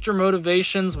character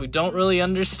motivations. We don't really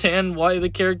understand why the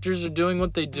characters are doing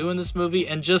what they do in this movie,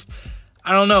 and just,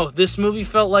 I don't know, this movie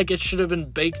felt like it should have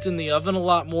been baked in the oven a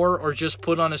lot more, or just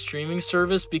put on a streaming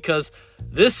service, because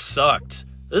this sucked.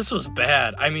 This was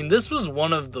bad. I mean, this was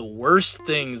one of the worst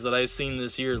things that I've seen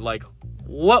this year. Like,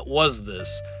 what was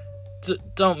this?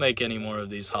 Don't make any more of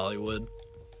these, Hollywood.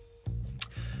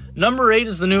 Number 8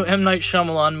 is the new M. Night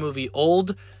Shyamalan movie,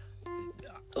 Old.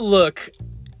 Look,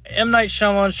 M. Night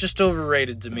Shyamalan's just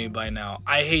overrated to me by now.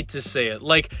 I hate to say it.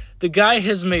 Like, the guy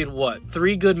has made, what,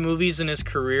 3 good movies in his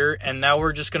career, and now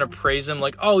we're just gonna praise him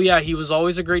like, oh yeah, he was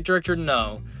always a great director?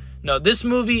 No, this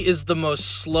movie is the most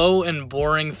slow and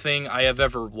boring thing I have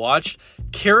ever watched.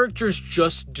 Characters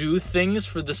just do things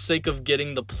for the sake of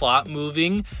getting the plot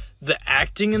moving. The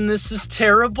acting in this is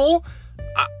terrible.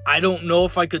 I don't know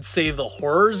if I could say the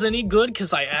horror's any good,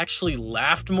 because I actually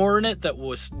laughed more in it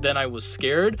than I was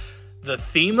scared. The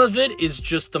theme of it is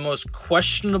just the most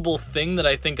questionable thing that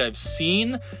I think I've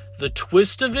seen. The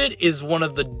twist of it is one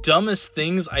of the dumbest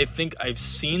things I think I've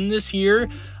seen this year.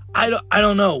 I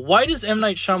don't know. Why does M.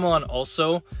 Night Shyamalan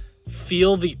also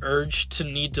feel the urge to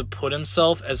need to put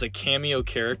himself as a cameo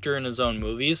character in his own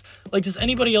movies? Like, does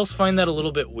anybody else find that a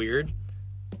little bit weird?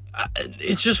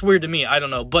 It's just weird to me. I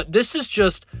don't know. But this is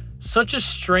just such a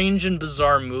strange and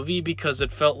bizarre movie because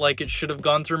it felt like it should have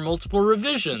gone through multiple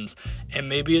revisions, and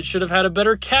maybe it should have had a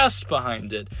better cast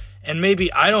behind it, and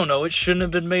maybe, I don't know, it shouldn't have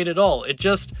been made at all. It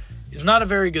just is not a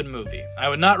very good movie. I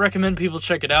would not recommend people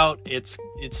check it out. It's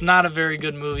not a very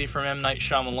good movie from M. Night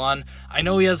Shyamalan. I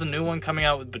know he has a new one coming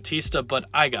out with Batista, but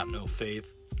I got no faith.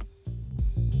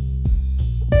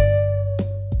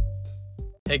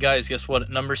 Hey guys, guess what?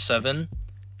 Number 7,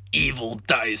 Evil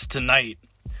Dies Tonight.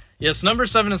 Yes, number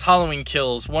 7 is Halloween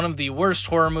Kills, one of the worst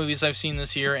horror movies I've seen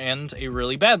this year, and a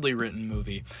really badly written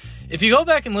movie. If you go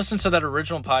back and listen to that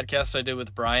original podcast I did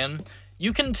with Brian,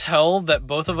 you can tell that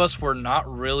both of us were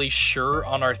not really sure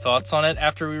on our thoughts on it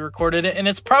after we recorded it, and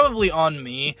it's probably on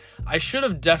me. I should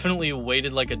have definitely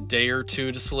waited like a day or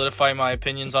two to solidify my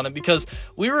opinions on it, because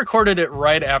we recorded it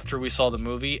right after we saw the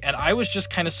movie, and I was just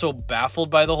kind of so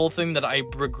baffled by the whole thing that I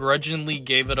begrudgingly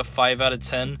gave it a 5 out of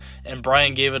 10, and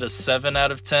Brian gave it a 7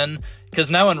 out of 10. Because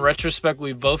now in retrospect,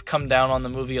 we've both come down on the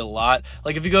movie a lot.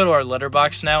 Like, if you go to our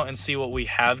letterbox now and see what we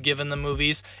have given the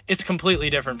movies, it's completely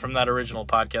different from that original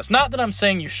podcast. Not that I'm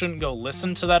saying you shouldn't go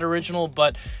listen to that original,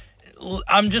 but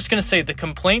I'm just going to say the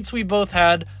complaints we both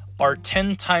had are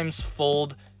 10 times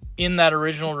fold in that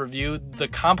original review. The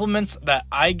compliments that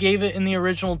I gave it in the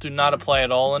original do not apply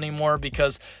at all anymore,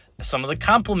 because some of the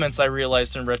compliments I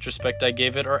realized in retrospect I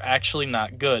gave it are actually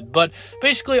not good. But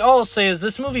basically all I'll say is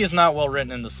this movie is not well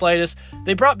written in the slightest.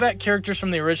 They brought back characters from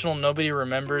the original nobody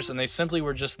remembers, and they simply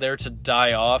were just there to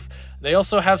die off. They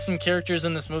also have some characters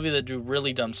in this movie that do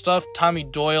really dumb stuff. Tommy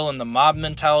Doyle and the mob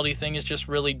mentality thing is just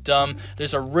really dumb.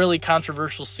 There's a really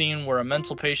controversial scene where a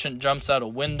mental patient jumps out a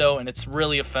window, and it's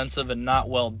really offensive and not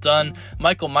well done.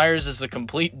 Michael Myers is a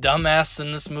complete dumbass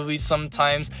in this movie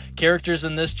sometimes. Characters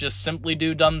in this just simply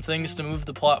do dumb things to move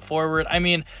the plot forward. I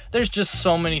mean, there's just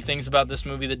so many things about this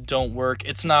movie that don't work.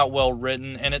 It's not well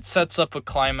written, and it sets up a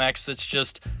climax that's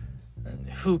just,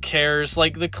 who cares?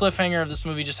 Like, the cliffhanger of this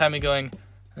movie just had me going,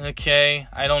 okay,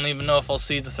 I don't even know if I'll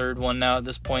see the third one now at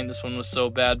this point. This one was so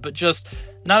bad, but just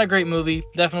not a great movie.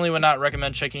 Definitely would not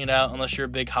recommend checking it out unless you're a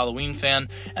big Halloween fan.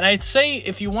 And I'd say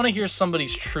if you want to hear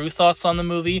somebody's true thoughts on the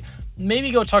movie,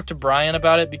 maybe go talk to Brian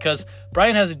about it, because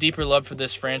Brian has a deeper love for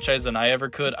this franchise than I ever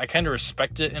could. I kind of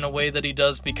respect it in a way that he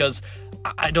does, because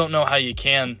I don't know how you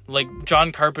can. Like,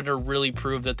 John Carpenter really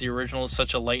proved that the original is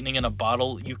such a lightning in a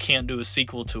bottle, you can't do a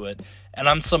sequel to it. And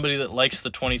I'm somebody that likes the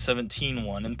 2017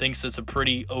 one and thinks it's a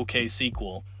pretty okay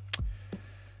sequel.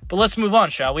 But let's move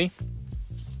on, shall we?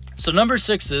 So number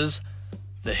 6 is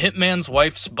The Hitman's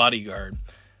Wife's Bodyguard.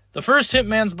 The first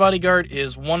Hitman's Bodyguard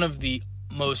is one of the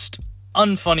most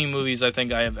unfunny movies I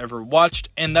think I have ever watched,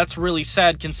 and that's really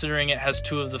sad considering it has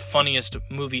 2 of the funniest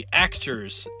movie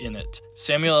actors in it.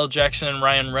 Samuel L. Jackson and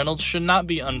Ryan Reynolds should not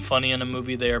be unfunny in a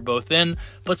movie they are both in,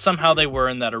 but somehow they were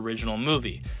in that original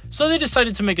movie. So they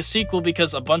decided to make a sequel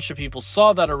because a bunch of people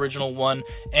saw that original one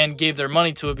and gave their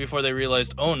money to it before they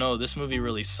realized, oh no, this movie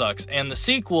really sucks. And the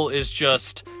sequel is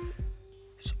just,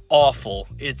 it's awful.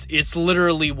 It's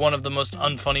literally one of the most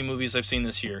unfunny movies I've seen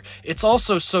this year. It's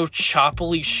also so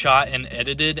choppily shot and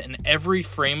edited, and every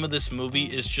frame of this movie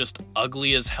is just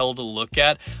ugly as hell to look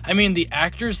at. I mean, the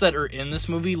actors that are in this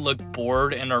movie look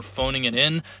bored and are phoning it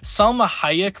in. Salma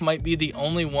Hayek might be the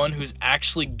only one who's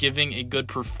actually giving a good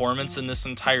performance in this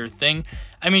entire thing.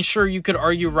 I mean, sure, you could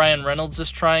argue Ryan Reynolds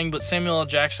is trying, but Samuel L.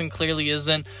 Jackson clearly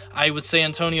isn't. I would say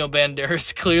Antonio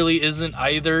Banderas clearly isn't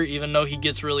either, even though he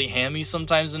gets really hammy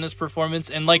sometimes in his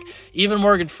performance. And, like, even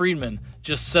Morgan Freeman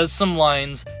just says some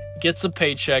lines, gets a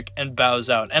paycheck, and bows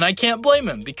out. And I can't blame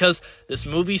him, because this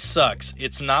movie sucks.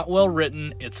 It's not well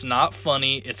written, it's not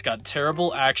funny, it's got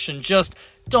terrible action. Just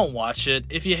don't watch it.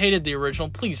 If you hated the original,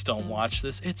 please don't watch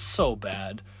this. It's so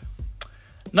bad.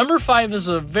 Number 5 is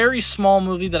a very small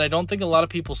movie that I don't think a lot of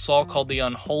people saw called The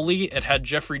Unholy. It had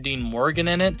Jeffrey Dean Morgan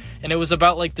in it, and it was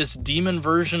about like this demon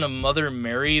version of Mother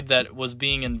Mary that was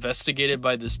being investigated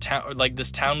by this town, like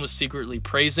this town was secretly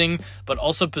praising, but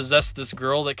also possessed this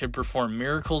girl that could perform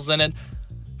miracles in it.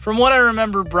 From what I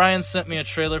remember, Brian sent me a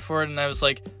trailer for it, and I was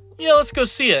like, yeah, let's go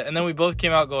see it. And then we both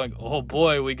came out going, oh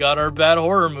boy, we got our bad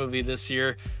horror movie this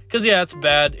year. Because, yeah, it's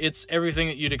bad. It's everything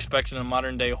that you'd expect in a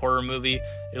modern-day horror movie.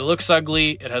 It looks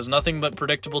ugly. It has nothing but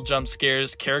predictable jump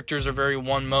scares. Characters are very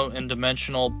one-note and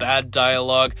dimensional. Bad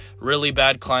dialogue. Really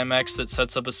bad climax that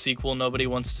sets up a sequel nobody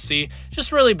wants to see.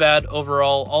 Just really bad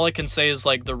overall. All I can say is,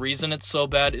 like, the reason it's so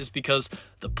bad is because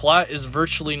the plot is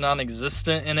virtually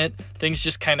non-existent in it. Things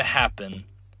just kind of happen.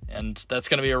 And that's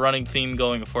going to be a running theme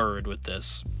going forward with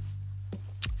this.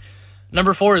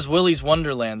 Number 4 is Willy's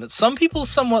Wonderland, that some people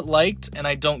somewhat liked, and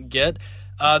I don't get.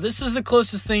 This is the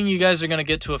closest thing you guys are going to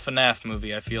get to a FNAF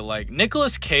movie, I feel like.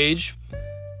 Nicolas Cage,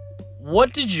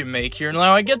 what did you make here?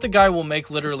 Now, I get the guy will make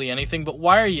literally anything, but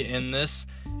why are you in this?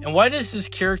 And why does his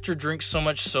character drink so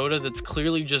much soda that's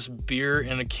clearly just beer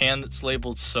in a can that's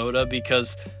labeled soda?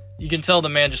 Because you can tell the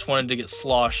man just wanted to get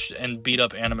sloshed and beat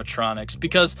up animatronics.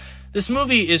 Because this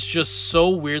movie is just so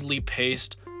weirdly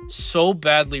paced, so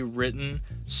badly written,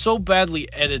 so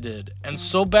badly edited, and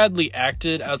so badly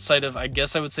acted outside of, I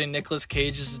guess I would say, Nicolas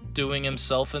Cage is doing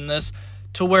himself in this,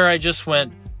 to where I just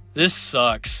went, this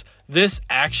sucks. This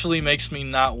actually makes me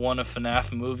not want a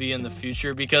FNAF movie in the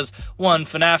future because, one,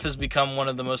 FNAF has become one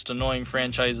of the most annoying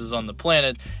franchises on the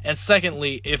planet, and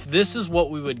secondly, if this is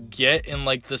what we would get in,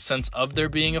 like, the sense of there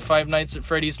being a Five Nights at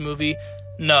Freddy's movie,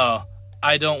 no,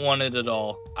 I don't want it at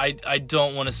all. I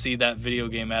don't want to see that video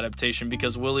game adaptation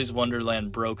because Willy's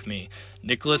Wonderland broke me.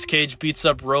 Nicolas Cage beats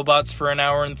up robots for an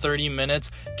hour and 30 minutes,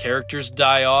 characters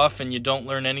die off, and you don't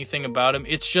learn anything about him.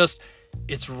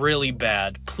 It's really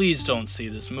bad. Please don't see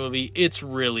this movie. It's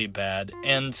really bad.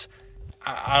 And,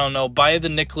 I don't know, buy the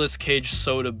Nicolas Cage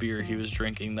soda beer he was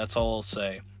drinking. That's all I'll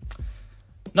say.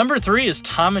 Number 3 is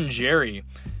Tom and Jerry.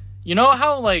 You know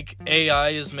how, like, AI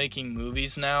is making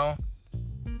movies now?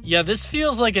 Yeah, this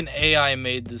feels like an AI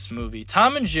made this movie.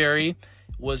 Tom and Jerry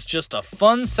was just a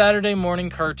fun Saturday morning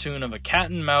cartoon of a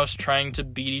cat and mouse trying to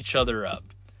beat each other up.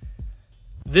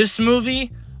 This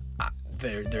movie,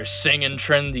 they're singing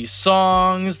trendy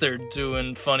songs, they're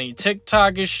doing funny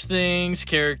TikTok-ish things,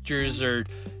 characters are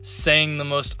saying the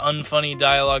most unfunny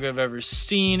dialogue I've ever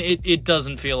seen. It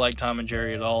doesn't feel like Tom and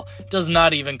Jerry at all. It does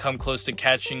not even come close to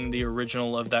catching the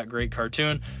original of that great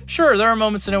cartoon. Sure, there are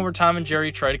moments in it where Tom and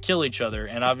Jerry try to kill each other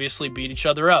and obviously beat each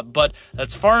other up, but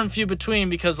that's far and few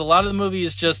between because a lot of the movie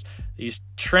is just these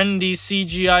trendy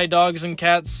CGI dogs and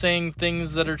cats saying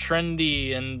things that are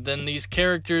trendy, and then these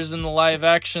characters in the live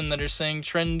action that are saying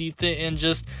trendy things, and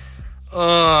just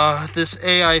this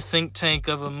AI think tank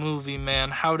of a movie,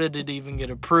 man. How did it even get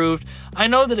approved? I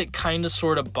know that it kind of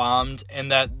sort of bombed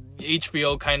and that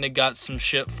HBO kind of got some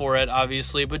shit for it,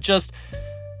 obviously, but just,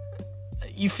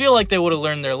 you feel like they would have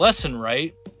learned their lesson,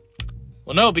 right?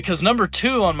 Well, no, because number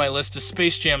 2 on my list is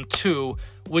Space Jam 2,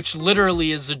 which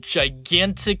literally is a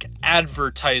gigantic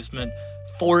advertisement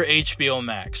for HBO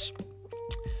Max.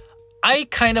 I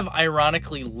kind of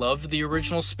ironically love the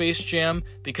original Space Jam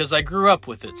because I grew up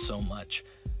with it so much.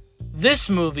 This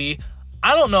movie,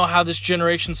 I don't know how this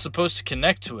generation's supposed to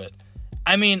connect to it.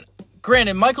 I mean,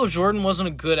 granted, Michael Jordan wasn't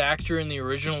a good actor in the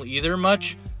original either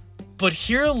much, but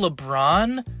here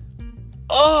LeBron,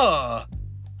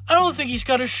 I don't think he's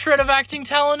got a shred of acting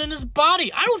talent in his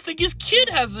body. I don't think his kid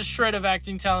has a shred of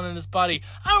acting talent in his body.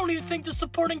 I don't even think the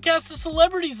supporting cast of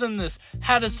celebrities in this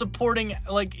had a supporting,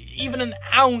 like, even an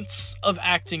ounce of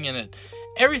acting in it.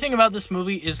 Everything about this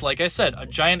movie is, like I said, a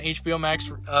giant HBO Max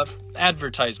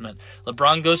advertisement.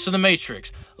 LeBron goes to the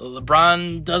Matrix.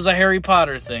 LeBron does a Harry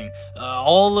Potter thing.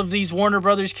 All of these Warner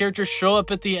Brothers characters show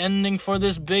up at the ending for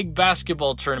this big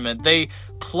basketball tournament. They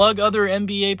plug other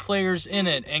NBA players in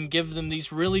it and give them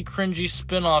these really cringy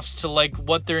spin-offs to, like,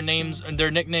 what their names and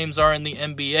their nicknames are in the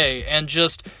NBA. And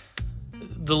just,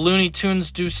 the Looney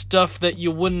Tunes do stuff that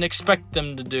you wouldn't expect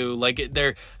them to do. Like,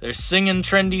 they're singing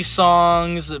trendy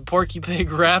songs. Porky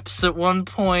Pig raps at one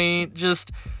point.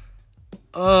 Just,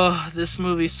 this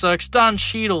movie sucks. Don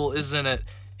Cheadle is in it,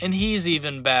 and he's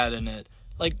even bad in it.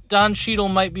 Like, Don Cheadle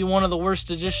might be one of the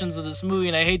worst additions of this movie,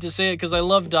 and I hate to say it because I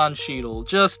love Don Cheadle.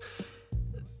 Just,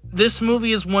 this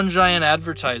movie is one giant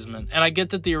advertisement, and I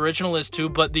get that the original is too,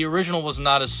 but the original was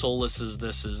not as soulless as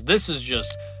this is. This is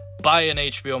just, buy an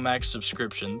HBO Max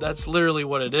subscription. That's literally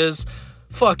what it is.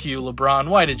 Fuck you, LeBron.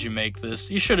 Why did you make this?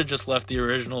 You should have just left the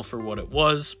original for what it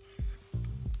was.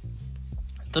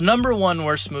 The number 1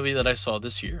 worst movie that I saw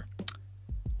this year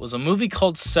was a movie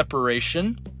called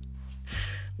Separation,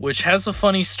 which has a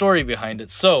funny story behind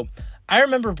it. So, I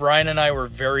remember Brian and I were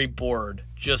very bored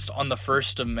just on the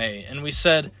 1st of May, and we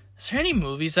said, is there any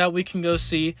movies out we can go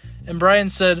see? And Brian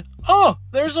said, oh,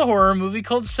 there's a horror movie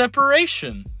called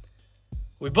Separation.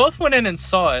 We both went in and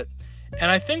saw it, and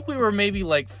I think we were maybe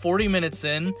like 40 minutes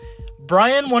in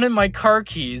Brian wanted my car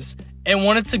keys and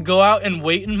wanted to go out and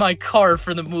wait in my car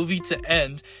for the movie to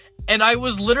end. And I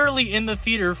was literally in the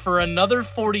theater for another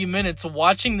 40 minutes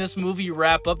watching this movie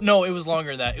wrap up. No, it was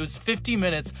longer than that. It was 50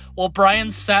 minutes while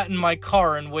Brian sat in my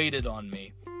car and waited on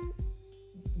me.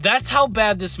 That's how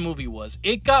bad this movie was.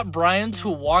 It got Brian to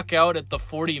walk out at the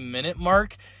 40-minute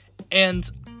mark, and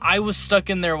I was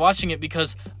stuck in there watching it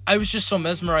because I was just so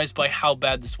mesmerized by how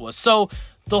bad this was. So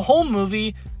the whole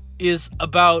movie is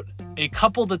about a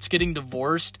couple that's getting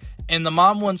divorced, and the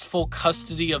mom wants full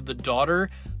custody of the daughter,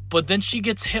 but then she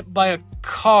gets hit by a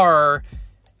car,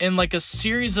 and like a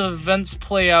series of events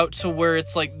play out to where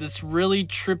it's like this really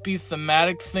trippy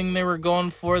thematic thing they were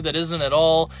going for that isn't at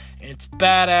all. It's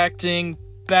bad acting,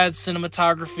 bad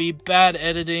cinematography, bad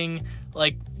editing,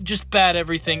 like just bad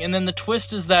everything. And then the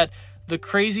twist is that the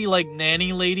crazy like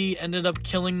nanny lady ended up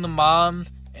killing the mom,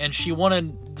 and she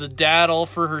wanted the dad all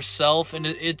for herself, and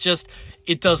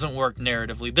it doesn't work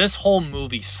narratively. This whole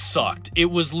movie sucked. It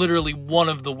was literally one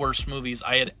of the worst movies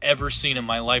I had ever seen in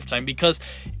my lifetime because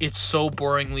it's so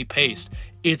boringly paced.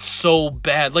 It's so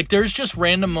bad. Like, there's just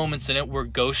random moments in it where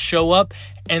ghosts show up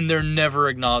and they're never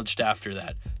acknowledged after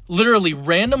that. Literally,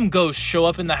 random ghosts show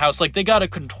up in the house. Like, they got a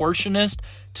contortionist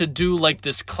to do like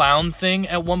this clown thing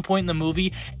at one point in the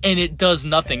movie, and it does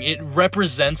nothing. It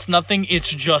represents nothing. It's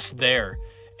just there.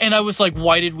 And I was like,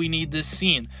 why did we need this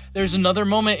scene? There's another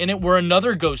moment in it where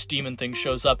another ghost demon thing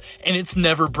shows up, and it's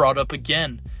never brought up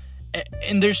again.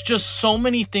 And there's just so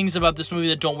many things about this movie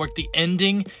that don't work. The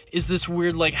ending is this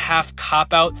weird, like, half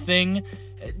cop-out thing.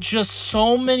 Just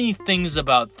so many things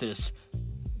about this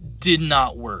did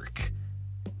not work.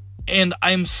 And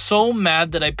I'm so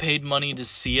mad that I paid money to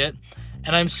see it.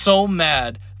 And I'm so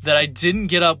mad that I didn't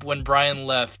get up when Brian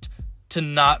left to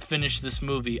not finish this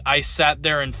movie. I sat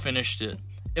there and finished it.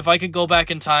 If I could go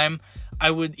back in time, I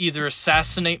would either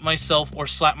assassinate myself or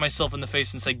slap myself in the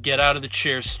face and say, get out of the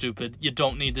chair, stupid. You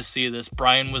don't need to see this.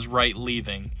 Brian was right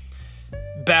leaving.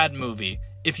 Bad movie.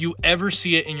 If you ever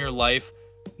see it in your life,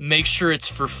 make sure it's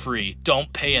for free.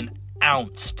 Don't pay an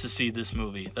ounce to see this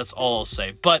movie. That's all I'll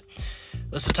say. But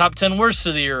that's the top 10 worst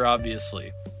of the year,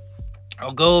 obviously.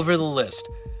 I'll go over the list.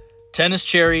 10 is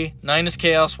Cherry, 9 is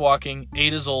Chaos Walking,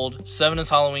 8 is Old, 7 is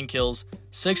Halloween Kills,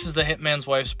 6 is The Hitman's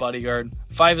Wife's Bodyguard,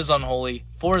 5 is Unholy,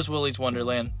 4 is Willy's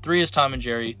Wonderland, 3 is Tom and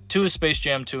Jerry, 2 is Space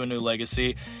Jam 2: A New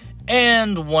Legacy,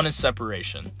 and 1 is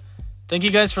Separation. Thank you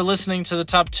guys for listening to the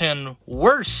top 10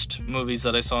 worst movies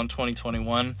that I saw in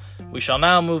 2021. We shall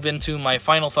now move into my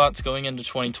final thoughts going into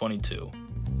 2022.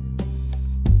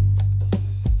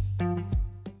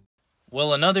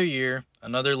 Well, another year,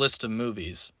 another list of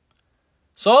movies.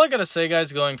 So all I gotta say,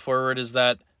 guys, going forward is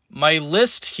that my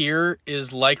list here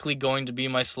is likely going to be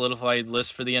my solidified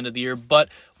list for the end of the year, but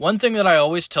one thing that I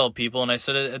always tell people, and I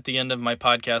said it at the end of my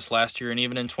podcast last year and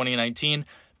even in 2019,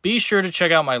 be sure to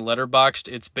check out my Letterboxd.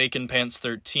 It's Bacon Pants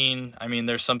 13. I mean,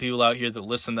 there's some people out here that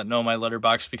listen that know my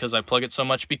Letterboxd because I plug it so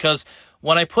much, because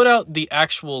when I put out the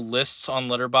actual lists on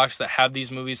Letterboxd that have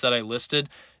these movies that I listed,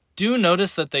 do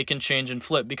notice that they can change and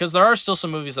flip, because there are still some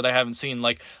movies that I haven't seen.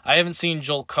 Like, I haven't seen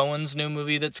Joel Coen's new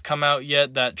movie that's come out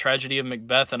yet, that Tragedy of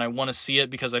Macbeth, and I want to see it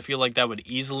because I feel like that would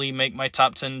easily make my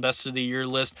top 10 best of the year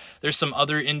list. There's some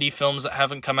other indie films that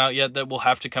haven't come out yet that will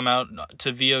have to come out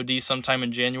to VOD sometime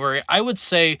in January. I would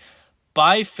say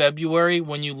by February,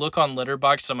 when you look on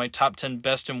Letterboxd on my top 10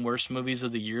 best and worst movies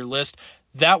of the year list,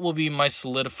 that will be my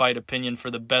solidified opinion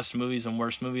for the best movies and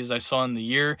worst movies I saw in the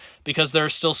year, because there are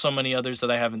still so many others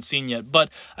that I haven't seen yet. But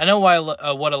I know why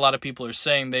what a lot of people are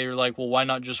saying. They're like, well, why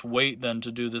not just wait then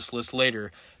to do this list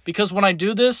later? Because when I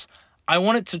do this, I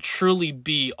want it to truly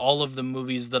be all of the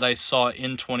movies that I saw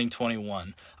in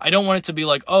 2021. I don't want it to be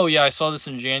like, oh yeah, I saw this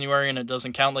in January and it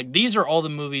doesn't count. Like, these are all the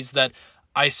movies that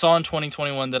I saw in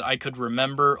 2021 that I could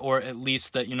remember, or at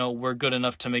least that, were good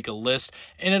enough to make a list.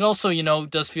 And it also,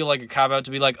 does feel like a cop-out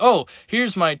to be like, oh,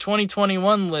 here's my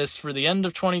 2021 list for the end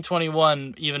of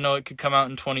 2021, even though it could come out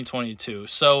in 2022.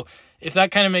 So if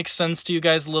that kind of makes sense to you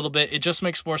guys a little bit, it just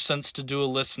makes more sense to do a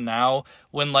list now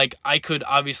when, like, I could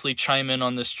obviously chime in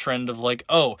on this trend of like,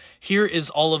 oh, here is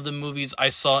all of the movies I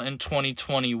saw in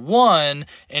 2021,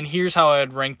 and here's how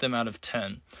I'd rank them out of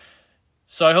 10.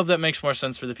 So I hope that makes more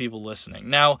sense for the people listening.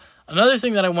 Now, another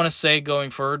thing that I want to say going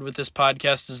forward with this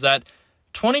podcast is that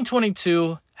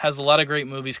 2022 has a lot of great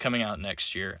movies coming out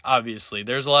next year. Obviously,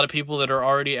 there's a lot of people that are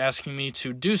already asking me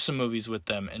to do some movies with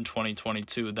them in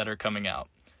 2022 that are coming out.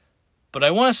 But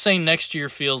I want to say next year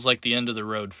feels like the end of the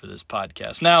road for this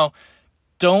podcast. Now,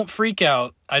 don't freak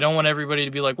out. I don't want everybody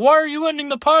to be like, why are you ending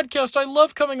the podcast? I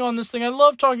love coming on this thing. I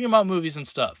love talking about movies and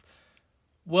stuff.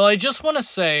 Well, I just want to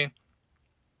say,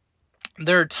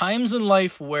 there are times in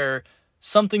life where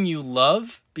something you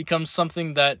love becomes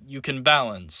something that you can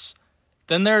balance.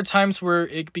 Then there are times where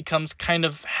it becomes kind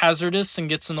of hazardous and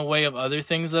gets in the way of other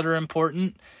things that are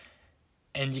important,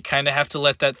 and you kind of have to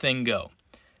let that thing go.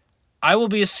 I will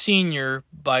be a senior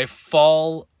by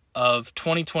fall of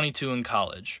 2022 in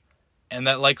college, and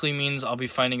that likely means I'll be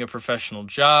finding a professional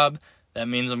job. That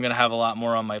means I'm going to have a lot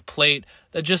more on my plate.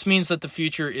 That just means that the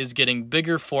future is getting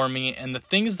bigger for me, and the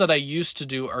things that I used to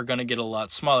do are going to get a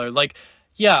lot smaller. Like,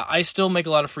 yeah, I still make a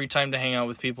lot of free time to hang out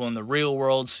with people in the real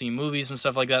world, see movies and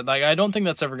stuff like that. Like, I don't think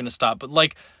that's ever going to stop. But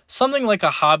like something like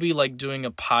a hobby, like doing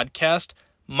a podcast,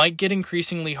 might get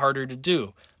increasingly harder to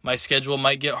do. My schedule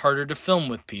might get harder to film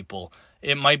with people.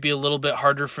 It might be a little bit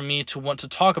harder for me to want to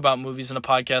talk about movies in a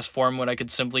podcast form when I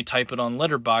could simply type it on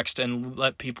Letterboxd and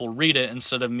let people read it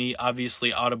instead of me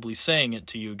obviously audibly saying it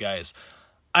to you guys.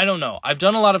 I don't know. I've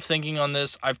done a lot of thinking on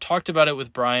this. I've talked about it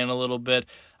with Brian a little bit.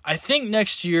 I think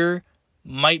next year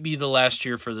might be the last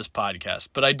year for this podcast,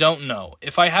 but I don't know.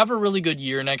 If I have a really good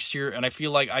year next year and I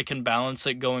feel like I can balance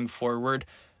it going forward,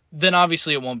 then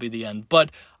obviously it won't be the end.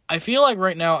 But I feel like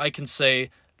right now I can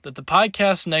say that the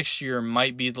podcast next year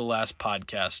might be the last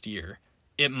podcast year.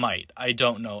 It might. I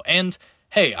don't know. And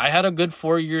hey, I had a good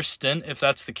 4-year stint if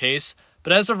that's the case.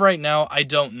 But as of right now, I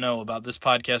don't know about this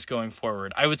podcast going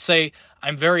forward. I would say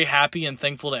I'm very happy and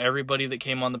thankful to everybody that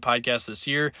came on the podcast this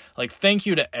year. Like, thank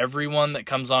you to everyone that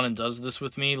comes on and does this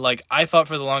with me. Like, I thought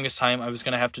for the longest time I was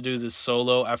going to have to do this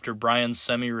solo after Brian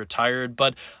semi-retired,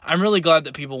 but I'm really glad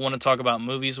that people want to talk about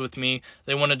movies with me.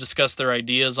 They want to discuss their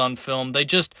ideas on film. They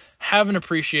just have an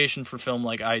appreciation for film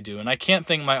like I do, and I can't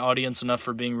thank my audience enough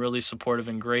for being really supportive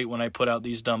and great when I put out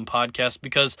these dumb podcasts,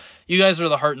 because you guys are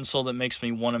the heart and soul that makes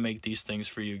me want to make these things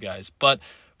for you guys. But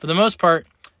for the most part,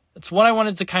 that's what I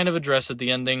wanted to kind of address at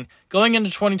the ending. Going into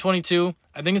 2022,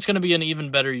 I think it's going to be an even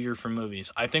better year for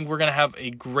movies. I think we're going to have a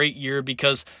great year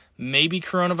because maybe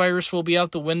coronavirus will be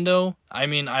out the window. I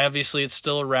mean, obviously it's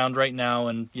still around right now,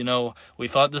 and, you know, we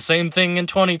thought the same thing in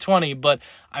 2020, but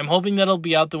I'm hoping that it'll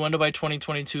be out the window by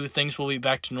 2022. Things will be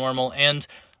back to normal, and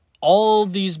all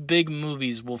these big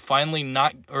movies will finally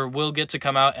will get to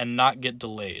come out and not get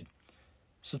delayed.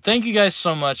 So thank you guys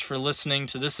so much for listening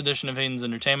to this edition of Hayden's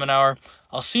Entertainment Hour.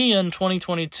 I'll see you in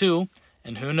 2022,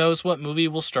 and who knows what movie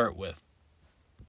we'll start with.